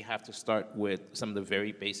because we have to start with some of the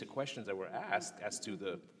very basic questions that were asked as to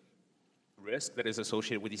the risk that is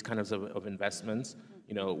associated with these kinds of investments.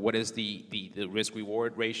 What is the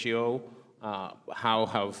risk-reward ratio? How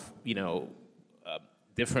have,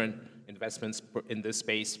 different investments in this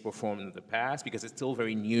space performed in the past? Because it's still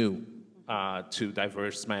very new to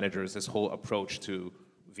diverse managers, this whole approach to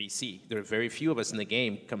VC. There are very few of us in the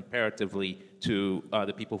game comparatively to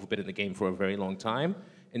the people who've been in the game for a very long time.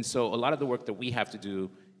 And so a lot of the work that we have to do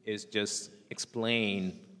is just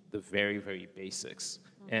explain the very, very basics.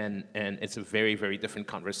 And it's a very, very different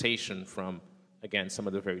conversation from, again, some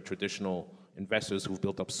of the very traditional investors who've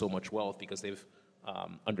built up so much wealth because they've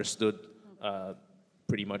understood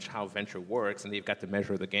pretty much how venture works and they've got to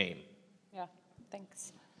measure the game. Yeah,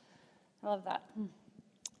 thanks. I love that.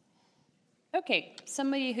 Okay,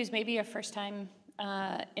 somebody who's maybe a first-time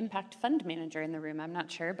impact fund manager in the room, I'm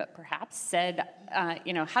not sure, but perhaps said,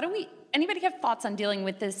 anybody have thoughts on dealing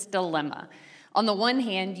with this dilemma? On the one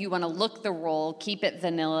hand, you want to look the role, keep it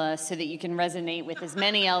vanilla so that you can resonate with as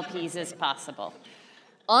many LPs as possible.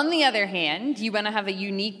 On the other hand, you want to have a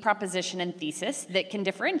unique proposition and thesis that can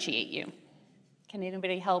differentiate you. Can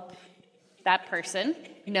anybody help that person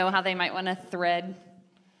know how they might want to thread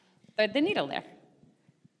the needle there?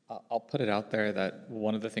 I'll put it out there that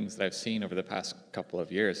one of the things that I've seen over the past couple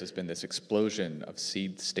of years has been this explosion of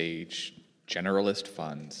seed stage generalist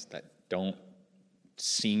funds that don't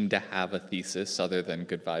seem to have a thesis other than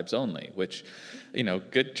good vibes only, which,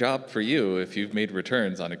 good job for you if you've made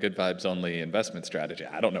returns on a good vibes only investment strategy.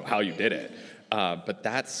 I don't know how you did it. But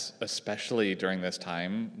that's especially during this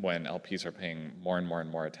time when LPs are paying more and more and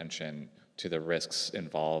more attention to the risks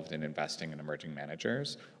involved in investing in emerging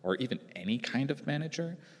managers, or even any kind of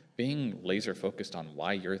manager. Being laser focused on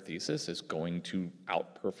why your thesis is going to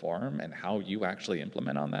outperform and how you actually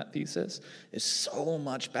implement on that thesis is so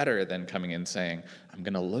much better than coming in saying, I'm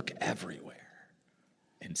going to look everywhere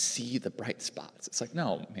and see the bright spots. It's like,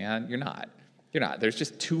 no, man, you're not. You're not. There's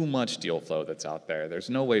just too much deal flow that's out there. There's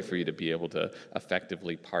no way for you to be able to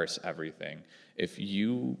effectively parse everything. If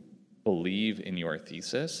you believe in your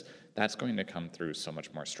thesis, that's going to come through so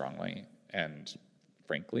much more strongly. And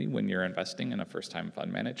frankly, when you're investing in a first-time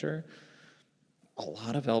fund manager, a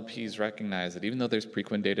lot of LPs recognize that even though there's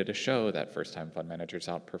Preqin data to show that first-time fund managers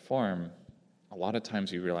outperform, a lot of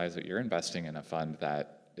times you realize that you're investing in a fund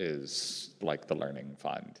that is like the learning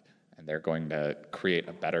fund, and they're going to create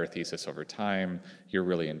a better thesis over time. You're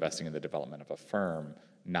really investing in the development of a firm,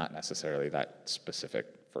 not necessarily that specific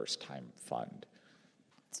first-time fund.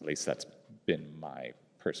 At least that's been my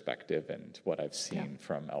perspective and what I've seen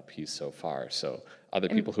from LPs so far. So other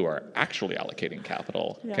people who are actually allocating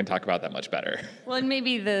capital can talk about that much better. Well, and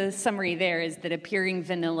maybe the summary there is that appearing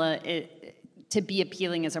vanilla, to be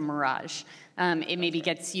appealing is a mirage. It maybe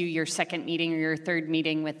gets you your second meeting or your third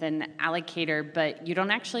meeting with an allocator, but you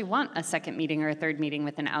don't actually want a second meeting or a third meeting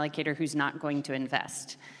with an allocator who's not going to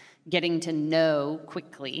invest. Getting to know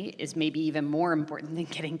quickly is maybe even more important than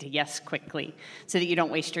getting to yes quickly, so that you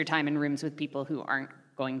don't waste your time in rooms with people who aren't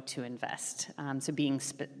going to invest. So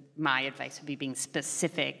my advice would be being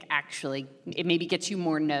specific. Actually, it maybe gets you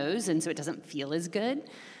more no's, and so it doesn't feel as good,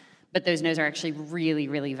 but those no's are actually really,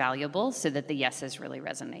 really valuable so that the yeses really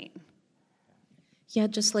resonate. Yeah,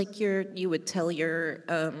 just like you would tell your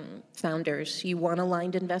founders, you want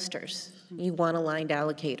aligned investors, you want aligned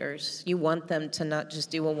allocators, you want them to not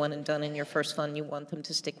just do a one and done in your first fund, you want them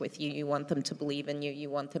to stick with you, you want them to believe in you,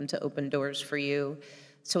 you want them to open doors for you.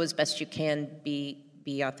 So as best you can, be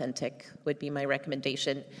authentic would be my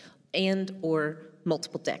recommendation, and or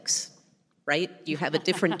multiple decks, right? You have a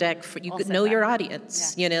different deck for, you could know your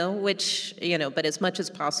audience, which, but as much as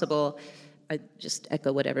possible, I just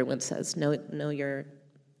echo what everyone says. Know your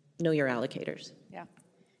allocators. Yeah.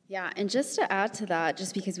 Yeah, and just to add to that,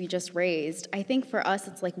 just because we just raised, I think for us,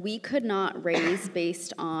 it's like we could not raise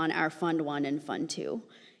based on our Fund 1 and Fund 2.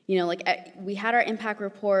 We had our impact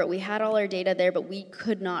report, we had all our data there, but we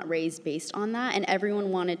could not raise based on that, and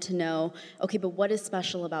everyone wanted to know, okay, but what is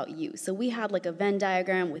special about you? So we had like a Venn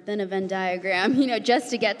diagram within a Venn diagram, just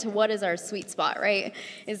to get to what is our sweet spot, right?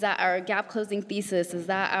 Is that our gap closing thesis? Is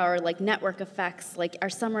that our network effects, our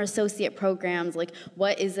summer associate programs?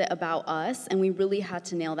 What is it about us? And we really had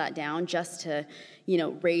to nail that down just to,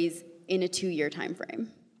 raise in a 2-year time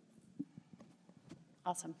frame.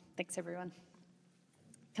 Awesome. Thanks, everyone.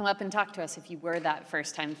 Come up and talk to us if you were that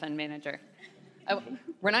first-time fund manager. Oh,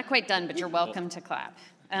 we're not quite done, but you're welcome to clap.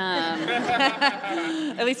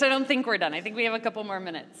 At least I don't think we're done. I think we have a couple more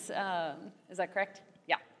minutes. Is that correct?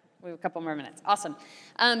 Yeah, we have a couple more minutes. Awesome.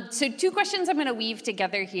 So 2 questions I'm going to weave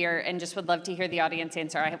together here, and just would love to hear the audience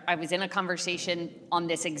answer. I was in a conversation on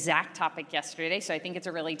this exact topic yesterday, so I think it's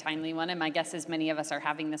a really timely one, and my guess is many of us are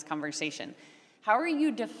having this conversation. How are you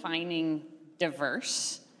defining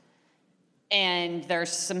diverse? And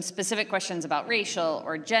there's some specific questions about racial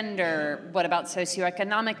or gender. What about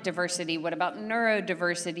socioeconomic diversity? What about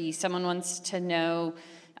neurodiversity? Someone wants to know,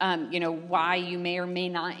 why you may or may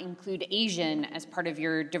not include Asian as part of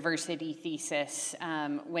your diversity thesis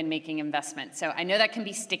when making investments. So I know that can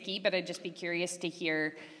be sticky, but I'd just be curious to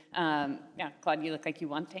hear. Claude, you look like you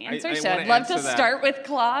want to answer, so I'd love to start with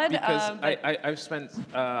Claude. Because I've spent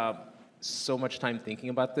so much time thinking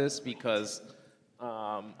about this because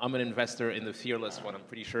I'm an investor in the Fearless Fund. I'm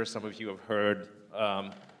pretty sure some of you have heard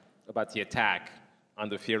about the attack on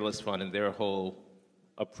the Fearless Fund and their whole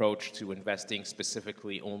approach to investing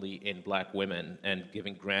specifically only in black women and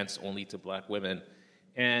giving grants only to black women.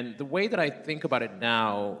 And the way that I think about it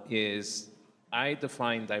now is I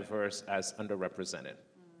define diverse as underrepresented.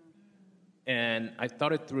 And I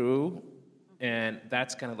thought it through, and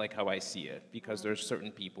that's kind of like how I see it, because there's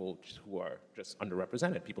certain people who are just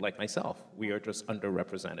underrepresented, people like myself. We are just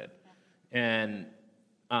underrepresented. And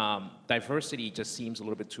diversity just seems a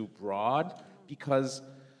little bit too broad because,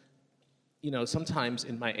 sometimes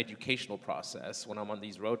in my educational process, when I'm on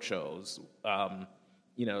these roadshows,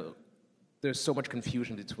 there's so much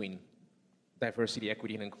confusion between diversity,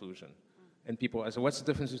 equity, and inclusion. And people ask, what's the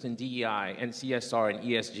difference between DEI and CSR and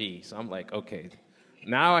ESG? So I'm like, okay,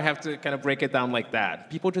 Now I have to kind of break it down like that.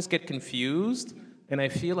 People just get confused, and I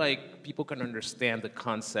feel like people can understand the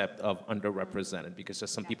concept of underrepresented because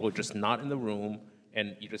just some people are just not in the room,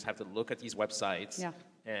 and you just have to look at these websites,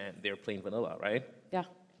 and they're plain vanilla, right? Yeah.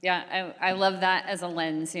 Yeah, I love that as a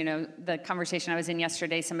lens. You know, the conversation I was in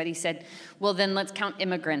yesterday, somebody said, well, then let's count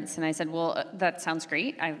immigrants. And I said, well, that sounds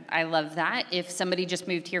great. I love that. If somebody just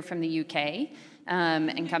moved here from the UK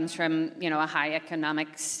and comes from, you know, a high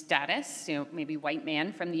economic status, you know, maybe white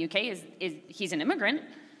man from the UK, he's an immigrant.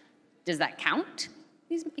 Does that count?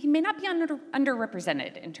 He may not be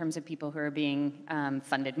underrepresented in terms of people who are being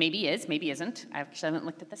funded. Maybe he is, maybe isn't. I actually haven't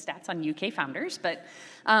looked at the stats on UK founders, but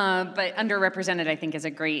underrepresented, I think, is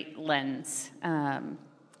a great lens.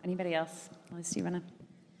 Anybody else? Liz, do you want to?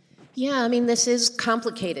 Yeah, I mean, this is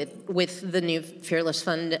complicated with the new Fearless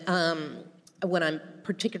Fund. What I'm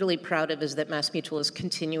particularly proud of is that MassMutual is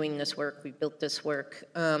continuing this work. We built this work.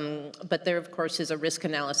 But there, of course, is a risk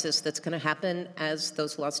analysis that's going to happen as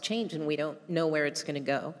those laws change, and we don't know where it's going to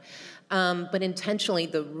go. But intentionally,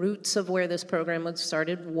 the roots of where this program was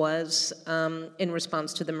started was in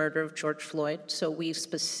response to the murder of George Floyd. So we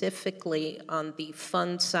specifically, on the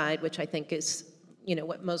fund side, which I think is, you know,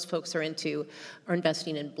 what most folks are into, are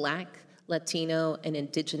investing in Black, Latino, and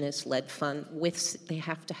Indigenous-led fund they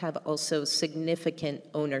have to have also significant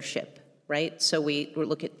ownership, right? So we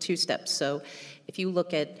look at two steps. So if you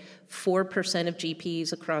look at 4% of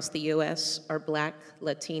GPs across the US are Black,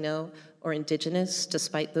 Latino, or Indigenous,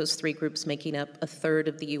 despite those three groups making up a third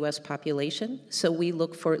of the US population. So we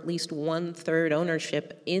look for at least 1/3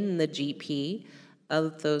 ownership in the GP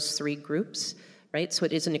of those three groups. Right, so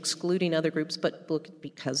it isn't excluding other groups, but look,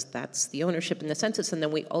 because that's the ownership in the census. And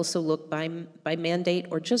then we also look by mandate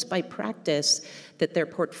or just by practice that their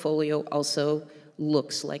portfolio also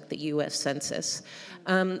looks like the U.S. Census.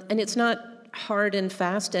 And it's not hard and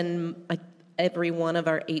fast, and every one of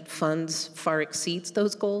our 8 funds far exceeds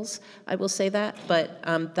those goals, I will say that. But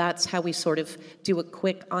that's how we sort of do a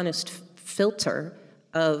quick, honest filter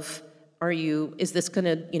of, is this going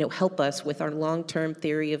to, help us with our long-term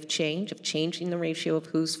theory of change, of changing the ratio of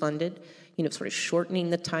who's funded, sort of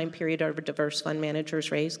shortening the time period our diverse fund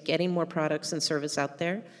managers raise, getting more products and service out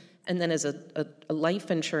there. And then as a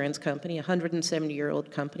life insurance company, a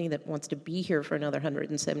 170-year-old company that wants to be here for another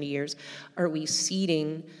 170 years, are we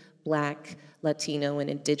seeding Black, Latino,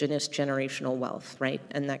 and Indigenous generational wealth, right?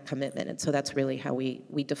 And that commitment. And so that's really how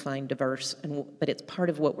we define diverse, but it's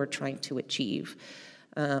part of what we're trying to achieve.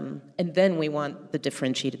 And then we want the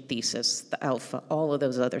differentiated thesis, the alpha, all of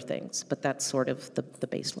those other things. But that's sort of the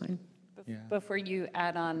baseline. Yeah. Before you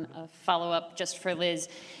add on a follow-up just for Liz,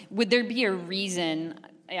 would there be a reason,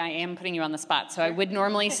 I am putting you on the spot, so I would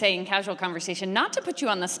normally say in casual conversation not to put you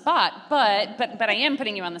on the spot, but I am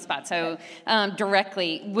putting you on the spot, so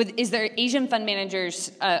directly, is there Asian fund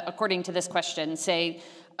managers, according to this question, say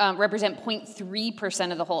represent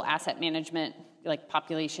 0.3% of the whole asset management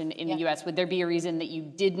population in the U.S., would there be a reason that you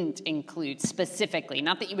didn't include specifically,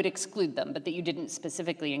 not that you would exclude them, but that you didn't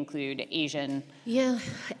specifically include Asian? Yeah,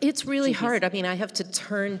 it's really GPs? hard. I mean, I have to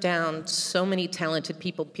turn down so many talented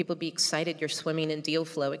people. People be excited you're swimming in deal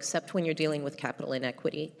flow, except when you're dealing with capital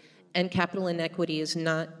inequity. And capital inequity is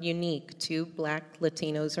not unique to Black,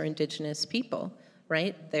 Latinos, or Indigenous people.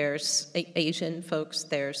 Right? There's Asian folks,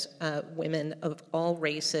 there's women of all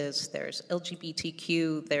races, there's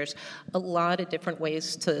LGBTQ, there's a lot of different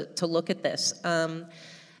ways to look at this. And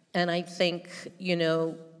I think,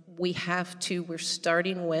 we're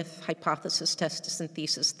starting with hypothesis, testis, and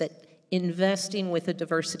thesis that investing with a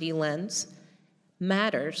diversity lens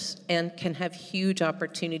matters and can have huge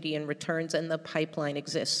opportunity and returns, and the pipeline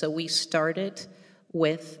exists. So we started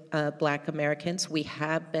with Black Americans. We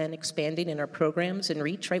have been expanding in our programs and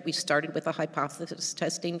reach, right? We started with a hypothesis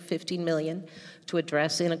testing, 15 million to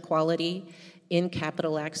address inequality in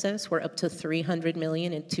capital access. We're up to 300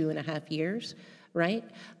 million in 2.5 years, right?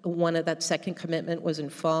 One of that second commitment was in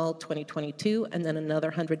fall 2022, and then another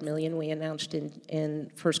 100 million we announced in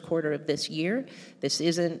first quarter of this year. This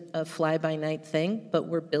isn't a fly-by-night thing, but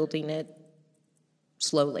we're building it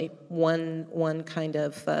slowly, one kind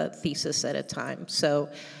of thesis at a time. So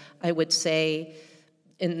I would say,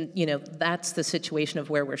 that's the situation of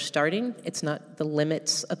where we're starting. It's not the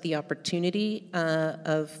limits of the opportunity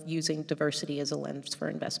of using diversity as a lens for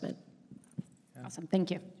investment. Awesome, thank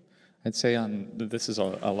you. I'd say this is a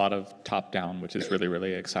lot of top-down, which is really,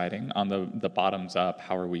 really exciting. On the bottoms-up,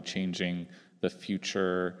 how are we changing the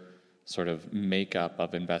future sort of makeup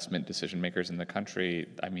of investment decision makers in the country?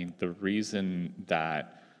 I mean, the reason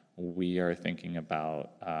that we are thinking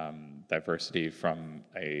about diversity from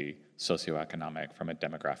a socioeconomic, from a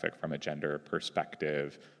demographic, from a gender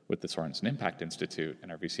perspective with the Sorenson Impact Institute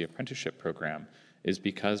and our VC apprenticeship program is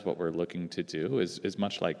because what we're looking to do is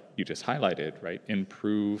much like you just highlighted, right?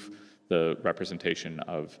 Improve the representation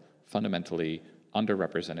of fundamentally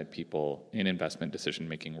underrepresented people in investment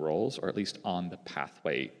decision-making roles, or at least on the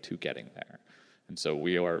pathway to getting there. And so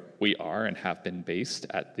we are and have been based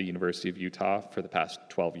at the University of Utah for the past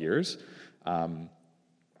 12 years.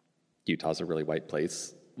 Utah's a really white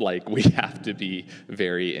place. Like, we have to be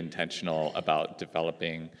very intentional about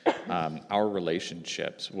developing our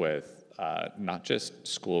relationships with not just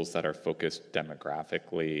schools that are focused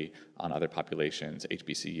demographically on other populations,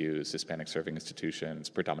 HBCUs, Hispanic serving institutions,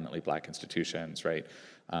 predominantly black institutions, right?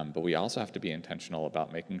 But we also have to be intentional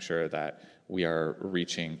about making sure that we are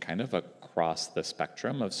reaching kind of across the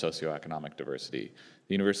spectrum of socioeconomic diversity.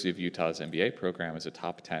 The University of Utah's MBA program is a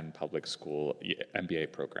top 10 public school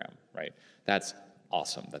MBA program, right? That's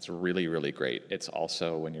awesome. That's really, really great. It's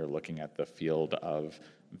also, when you're looking at the field of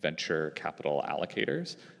venture capital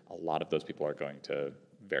allocators, a lot of those people are going to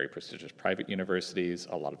very prestigious private universities.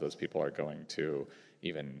 A lot of those people are going to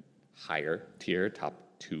even higher tier, top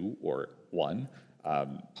 2 or 1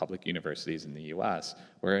 public universities in the US.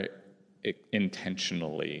 We're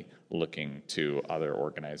intentionally looking to other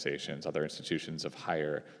organizations, other institutions of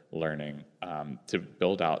higher learning to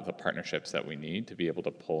build out the partnerships that we need to be able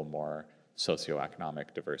to pull more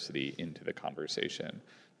socioeconomic diversity into the conversation.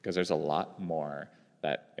 Because there's a lot more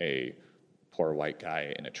that a poor white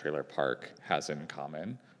guy in a trailer park has in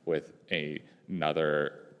common with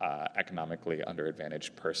another economically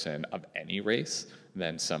underadvantaged person of any race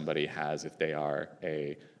than somebody has if they are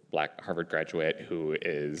a black Harvard graduate who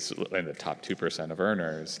is in the top 2% of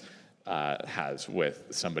earners has with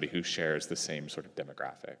somebody who shares the same sort of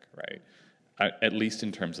demographic, right? At least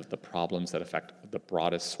in terms of the problems that affect the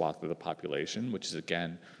broadest swath of the population, which is,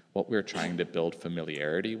 again, what we're trying to build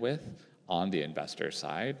familiarity with on the investor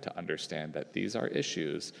side, to understand that these are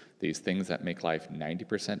issues, these things that make life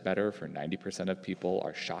 90% better for 90% of people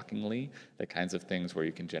are shockingly the kinds of things where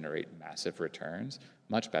you can generate massive returns,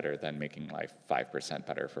 much better than making life 5%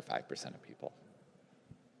 better for 5% of people.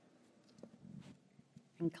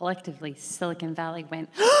 And collectively, Silicon Valley went,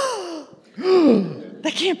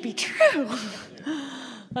 that can't be true.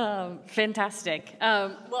 Fantastic.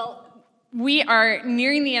 Well, we are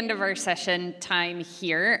nearing the end of our session time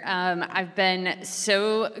here. I've been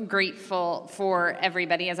so grateful for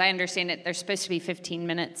everybody. As I understand it, there's supposed to be 15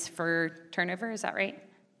 minutes for turnover. Is that right?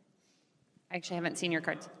 I actually haven't seen your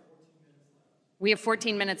cards. We have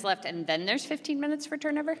 14 minutes left, and then there's 15 minutes for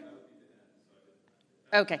turnover?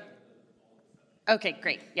 Okay. Okay,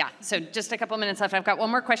 great. Yeah, so just a couple minutes left. I've got one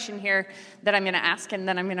more question here that I'm going to ask, and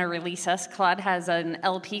then I'm going to release us. Claude has an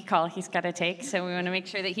LP call he's got to take, so we want to make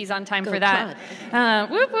sure that he's on time for that.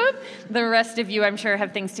 Whoop, whoop. The rest of you, I'm sure,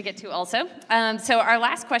 have things to get to also. So our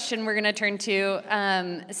last question we're going to turn to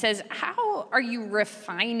says, how are you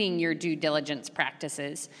refining your due diligence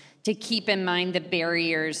practices to keep in mind the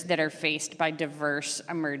barriers that are faced by diverse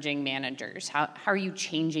emerging managers? How are you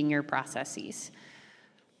changing your processes?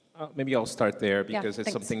 Maybe I'll start there because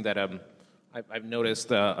it's something that I've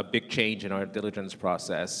noticed a big change in our diligence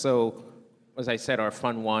process. So, as I said, our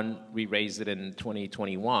Fund 1, we raised it in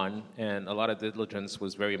 2021, and a lot of diligence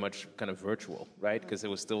was very much kind of virtual, right? Because it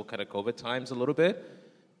was still kind of COVID times a little bit.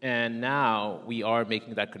 And now we are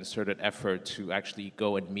making that concerted effort to actually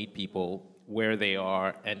go and meet people where they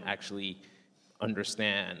are and actually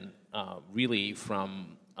understand really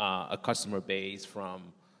from a customer base,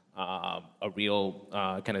 from a real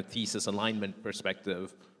kind of thesis alignment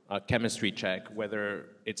perspective, chemistry check, whether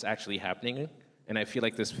it's actually happening. And I feel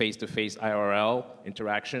like this face-to-face IRL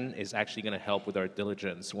interaction is actually going to help with our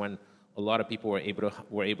diligence when a lot of people were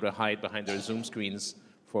able to hide behind their Zoom screens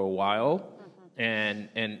for a while. And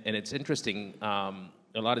it's interesting, a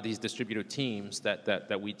lot of these distributor teams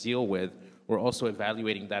that we deal with, we're also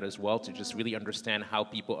evaluating that as well to just really understand how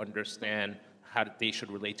people understand how they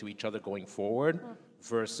should relate to each other going forward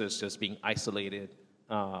versus just being isolated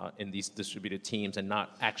in these distributed teams and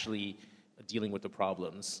not actually dealing with the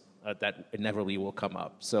problems that inevitably will come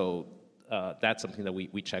up. So that's something that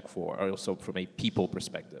we check for, also from a people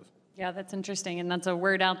perspective. Yeah, that's interesting. And that's a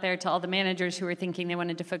word out there to all the managers who are thinking they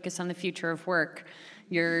wanted to focus on the future of work.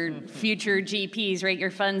 Your future GPs, right, your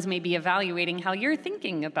funds may be evaluating how you're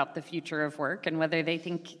thinking about the future of work and whether they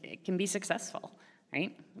think it can be successful,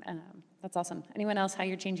 right? That's awesome. Anyone else, how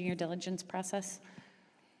you're changing your diligence process?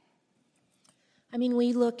 I mean,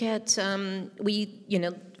 we look at, we,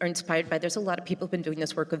 are inspired by, there's a lot of people who've been doing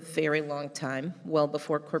this work a very long time, well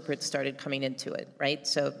before corporates started coming into it, right?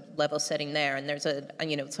 So level setting there. And there's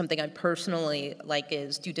something I personally like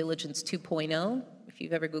is Due Diligence 2.0. If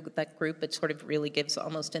you've ever Googled that group, it sort of really gives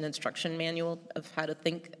almost an instruction manual of how to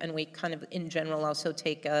think. And we kind of, in general, also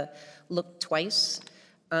take a look twice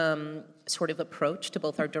sort of approach to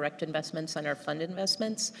both our direct investments and our fund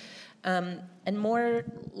investments. And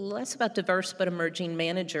less about diverse but emerging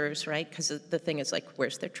managers, right? Because the thing is like,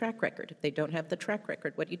 where's their track record? If they don't have the track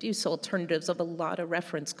record, what do you do? So alternatives of a lot of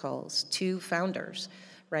reference calls to founders,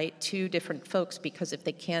 right? To different folks, because if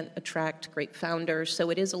they can't attract great founders,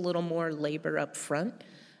 so it is a little more labor up front,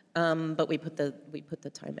 but we put the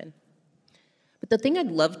time in. But the thing I'd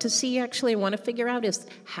love to see, actually, I want to figure out is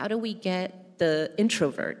how do we get the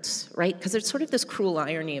introverts, right? Because there's sort of this cruel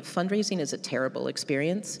irony of fundraising is a terrible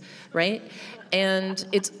experience, right? And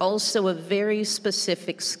it's also a very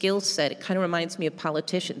specific skill set. It kind of reminds me of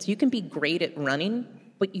politicians. You can be great at running,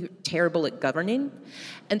 but you're terrible at governing.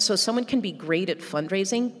 And so someone can be great at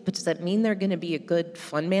fundraising, but does that mean they're going to be a good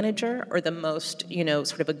fund manager or the most,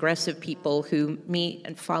 sort of aggressive people who meet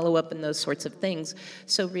and follow up and those sorts of things?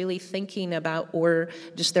 So really thinking about, or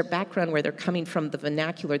just their background, where they're coming from, the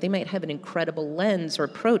vernacular, they might have an incredible lens or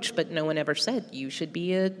approach, but no one ever said, you should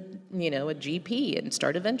be a GP and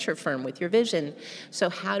start a venture firm with your vision. So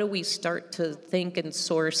how do we start to think and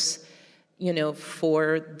source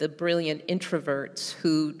for the brilliant introverts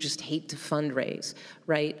who just hate to fundraise,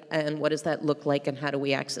 right? And what does that look like and how do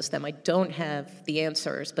we access them? I don't have the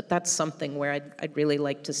answers, but that's something where I'd really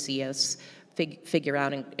like to see us figure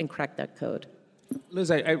out and crack that code. Liz,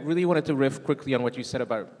 I really wanted to riff quickly on what you said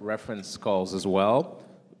about reference calls as well,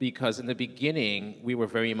 because in the beginning, we were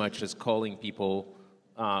very much just calling people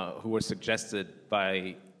who were suggested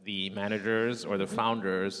by the managers or the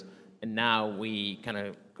founders, and now we kind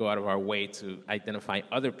of go out of our way to identify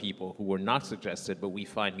other people who were not suggested, but we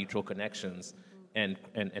find mutual connections and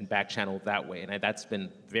back channel that way. And that's been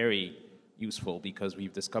very useful because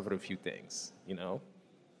we've discovered a few things,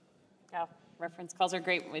 Yeah, reference calls are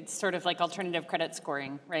great. It's sort of like alternative credit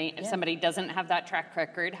scoring, right? If somebody doesn't have that track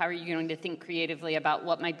record, how are you going to think creatively about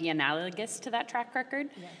what might be analogous to that track record?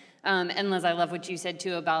 Yeah. And Liz, I love what you said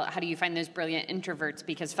too about how do you find those brilliant introverts,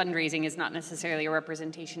 because fundraising is not necessarily a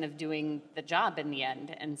representation of doing the job in the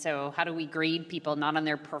end. And so how do we grade people not on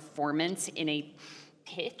their performance in a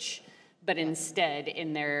pitch, but instead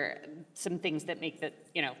in some things that make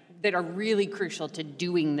that are really crucial to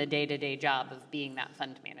doing the day-to-day job of being that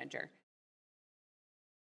fund manager.